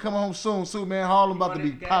Max B. Coming home soon, man. Harlem about to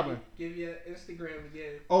be popping. Give your Instagram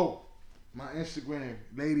again. Oh, my Instagram,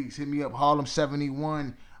 ladies, hit me up.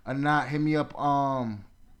 Harlem71. Or not, hit me up. Well,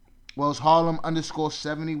 it's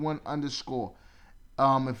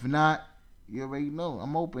Harlem_71_. If not, you already know.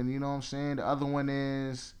 I'm open. You know what I'm saying? The other one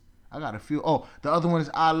is. I got a few. Oh, the other one is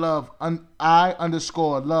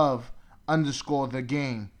I_love_the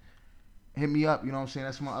game. Hit me up, you know what I'm saying?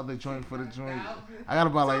 That's my other joint for the joint. I gotta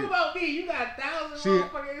buy like. Talk about me, you got thousands on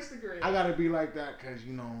fucking Instagram. I gotta be like that, cause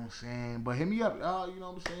you know what I'm saying. But hit me up, y'all. You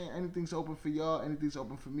know what I'm saying? Anything's open for y'all. Anything's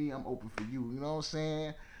open for me. I'm open for you. You know what I'm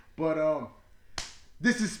saying? But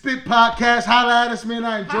this is Spit Podcast. Holla at us, man.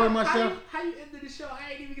 I enjoy myself. How you ended the show?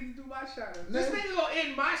 I ain't even get to do my shout out. This nigga gonna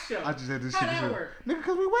end my show. I just had this shit. How that work? Nigga,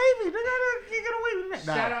 cause we wavy. Nigga, you get away with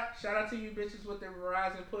that. Shout out to you bitches with the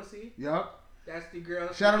Verizon pussy. Yup. That's the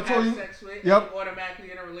girl shout out to you. Sex with. Yep.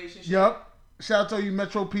 Automatically in a relationship. Yup. Shout out to you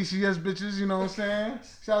Metro PCS bitches. You know what I'm saying?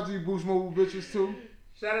 Shout out to you Boost Mobile bitches too.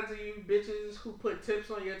 Shout out to you bitches who put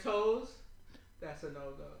tips on your toes. That's a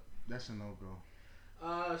no-go. That's a no-go.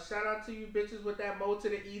 Shout out to you bitches with that mo to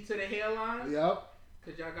the E to the hairline. Yep.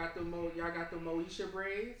 Cause y'all got the Moesha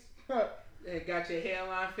braids. And got your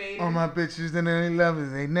hairline faded. All my bitches that ain't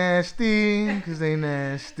lovers, they nasty. Cause they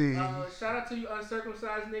nasty. Shout out to you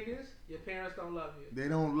uncircumcised niggas. Your parents don't love you. They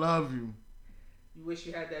don't love you. You wish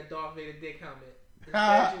you had that Darth Vader dick helmet.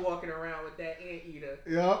 Instead you walking around with that anteater.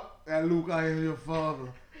 Yup. That Luke, I am your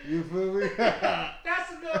father. You feel me?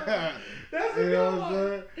 That's a good one. That's a good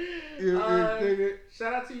one. You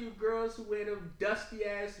shout out to you girls who wear them dusty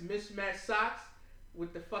ass mismatched socks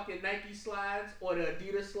with the fucking Nike slides or the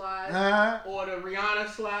Adidas slides or the Rihanna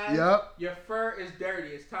slides. Yup. Your fur is dirty.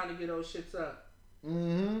 It's time to get those shits up.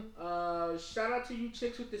 Mm-hmm. Shout out to you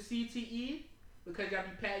chicks with the CTE because y'all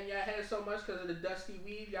be patting your head so much because of the dusty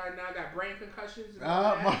weave. Y'all now got brain concussions. And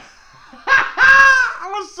all that.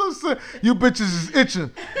 I was so sick. You bitches is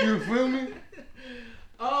itching. You feel me?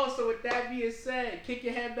 Oh, so with that being said, kick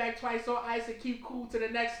your head back twice on ice and keep cool to the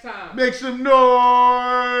next time. Make some noise.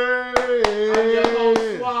 I'm your host,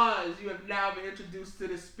 Swaz. You have now been introduced to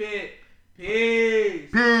the Spit. Peace.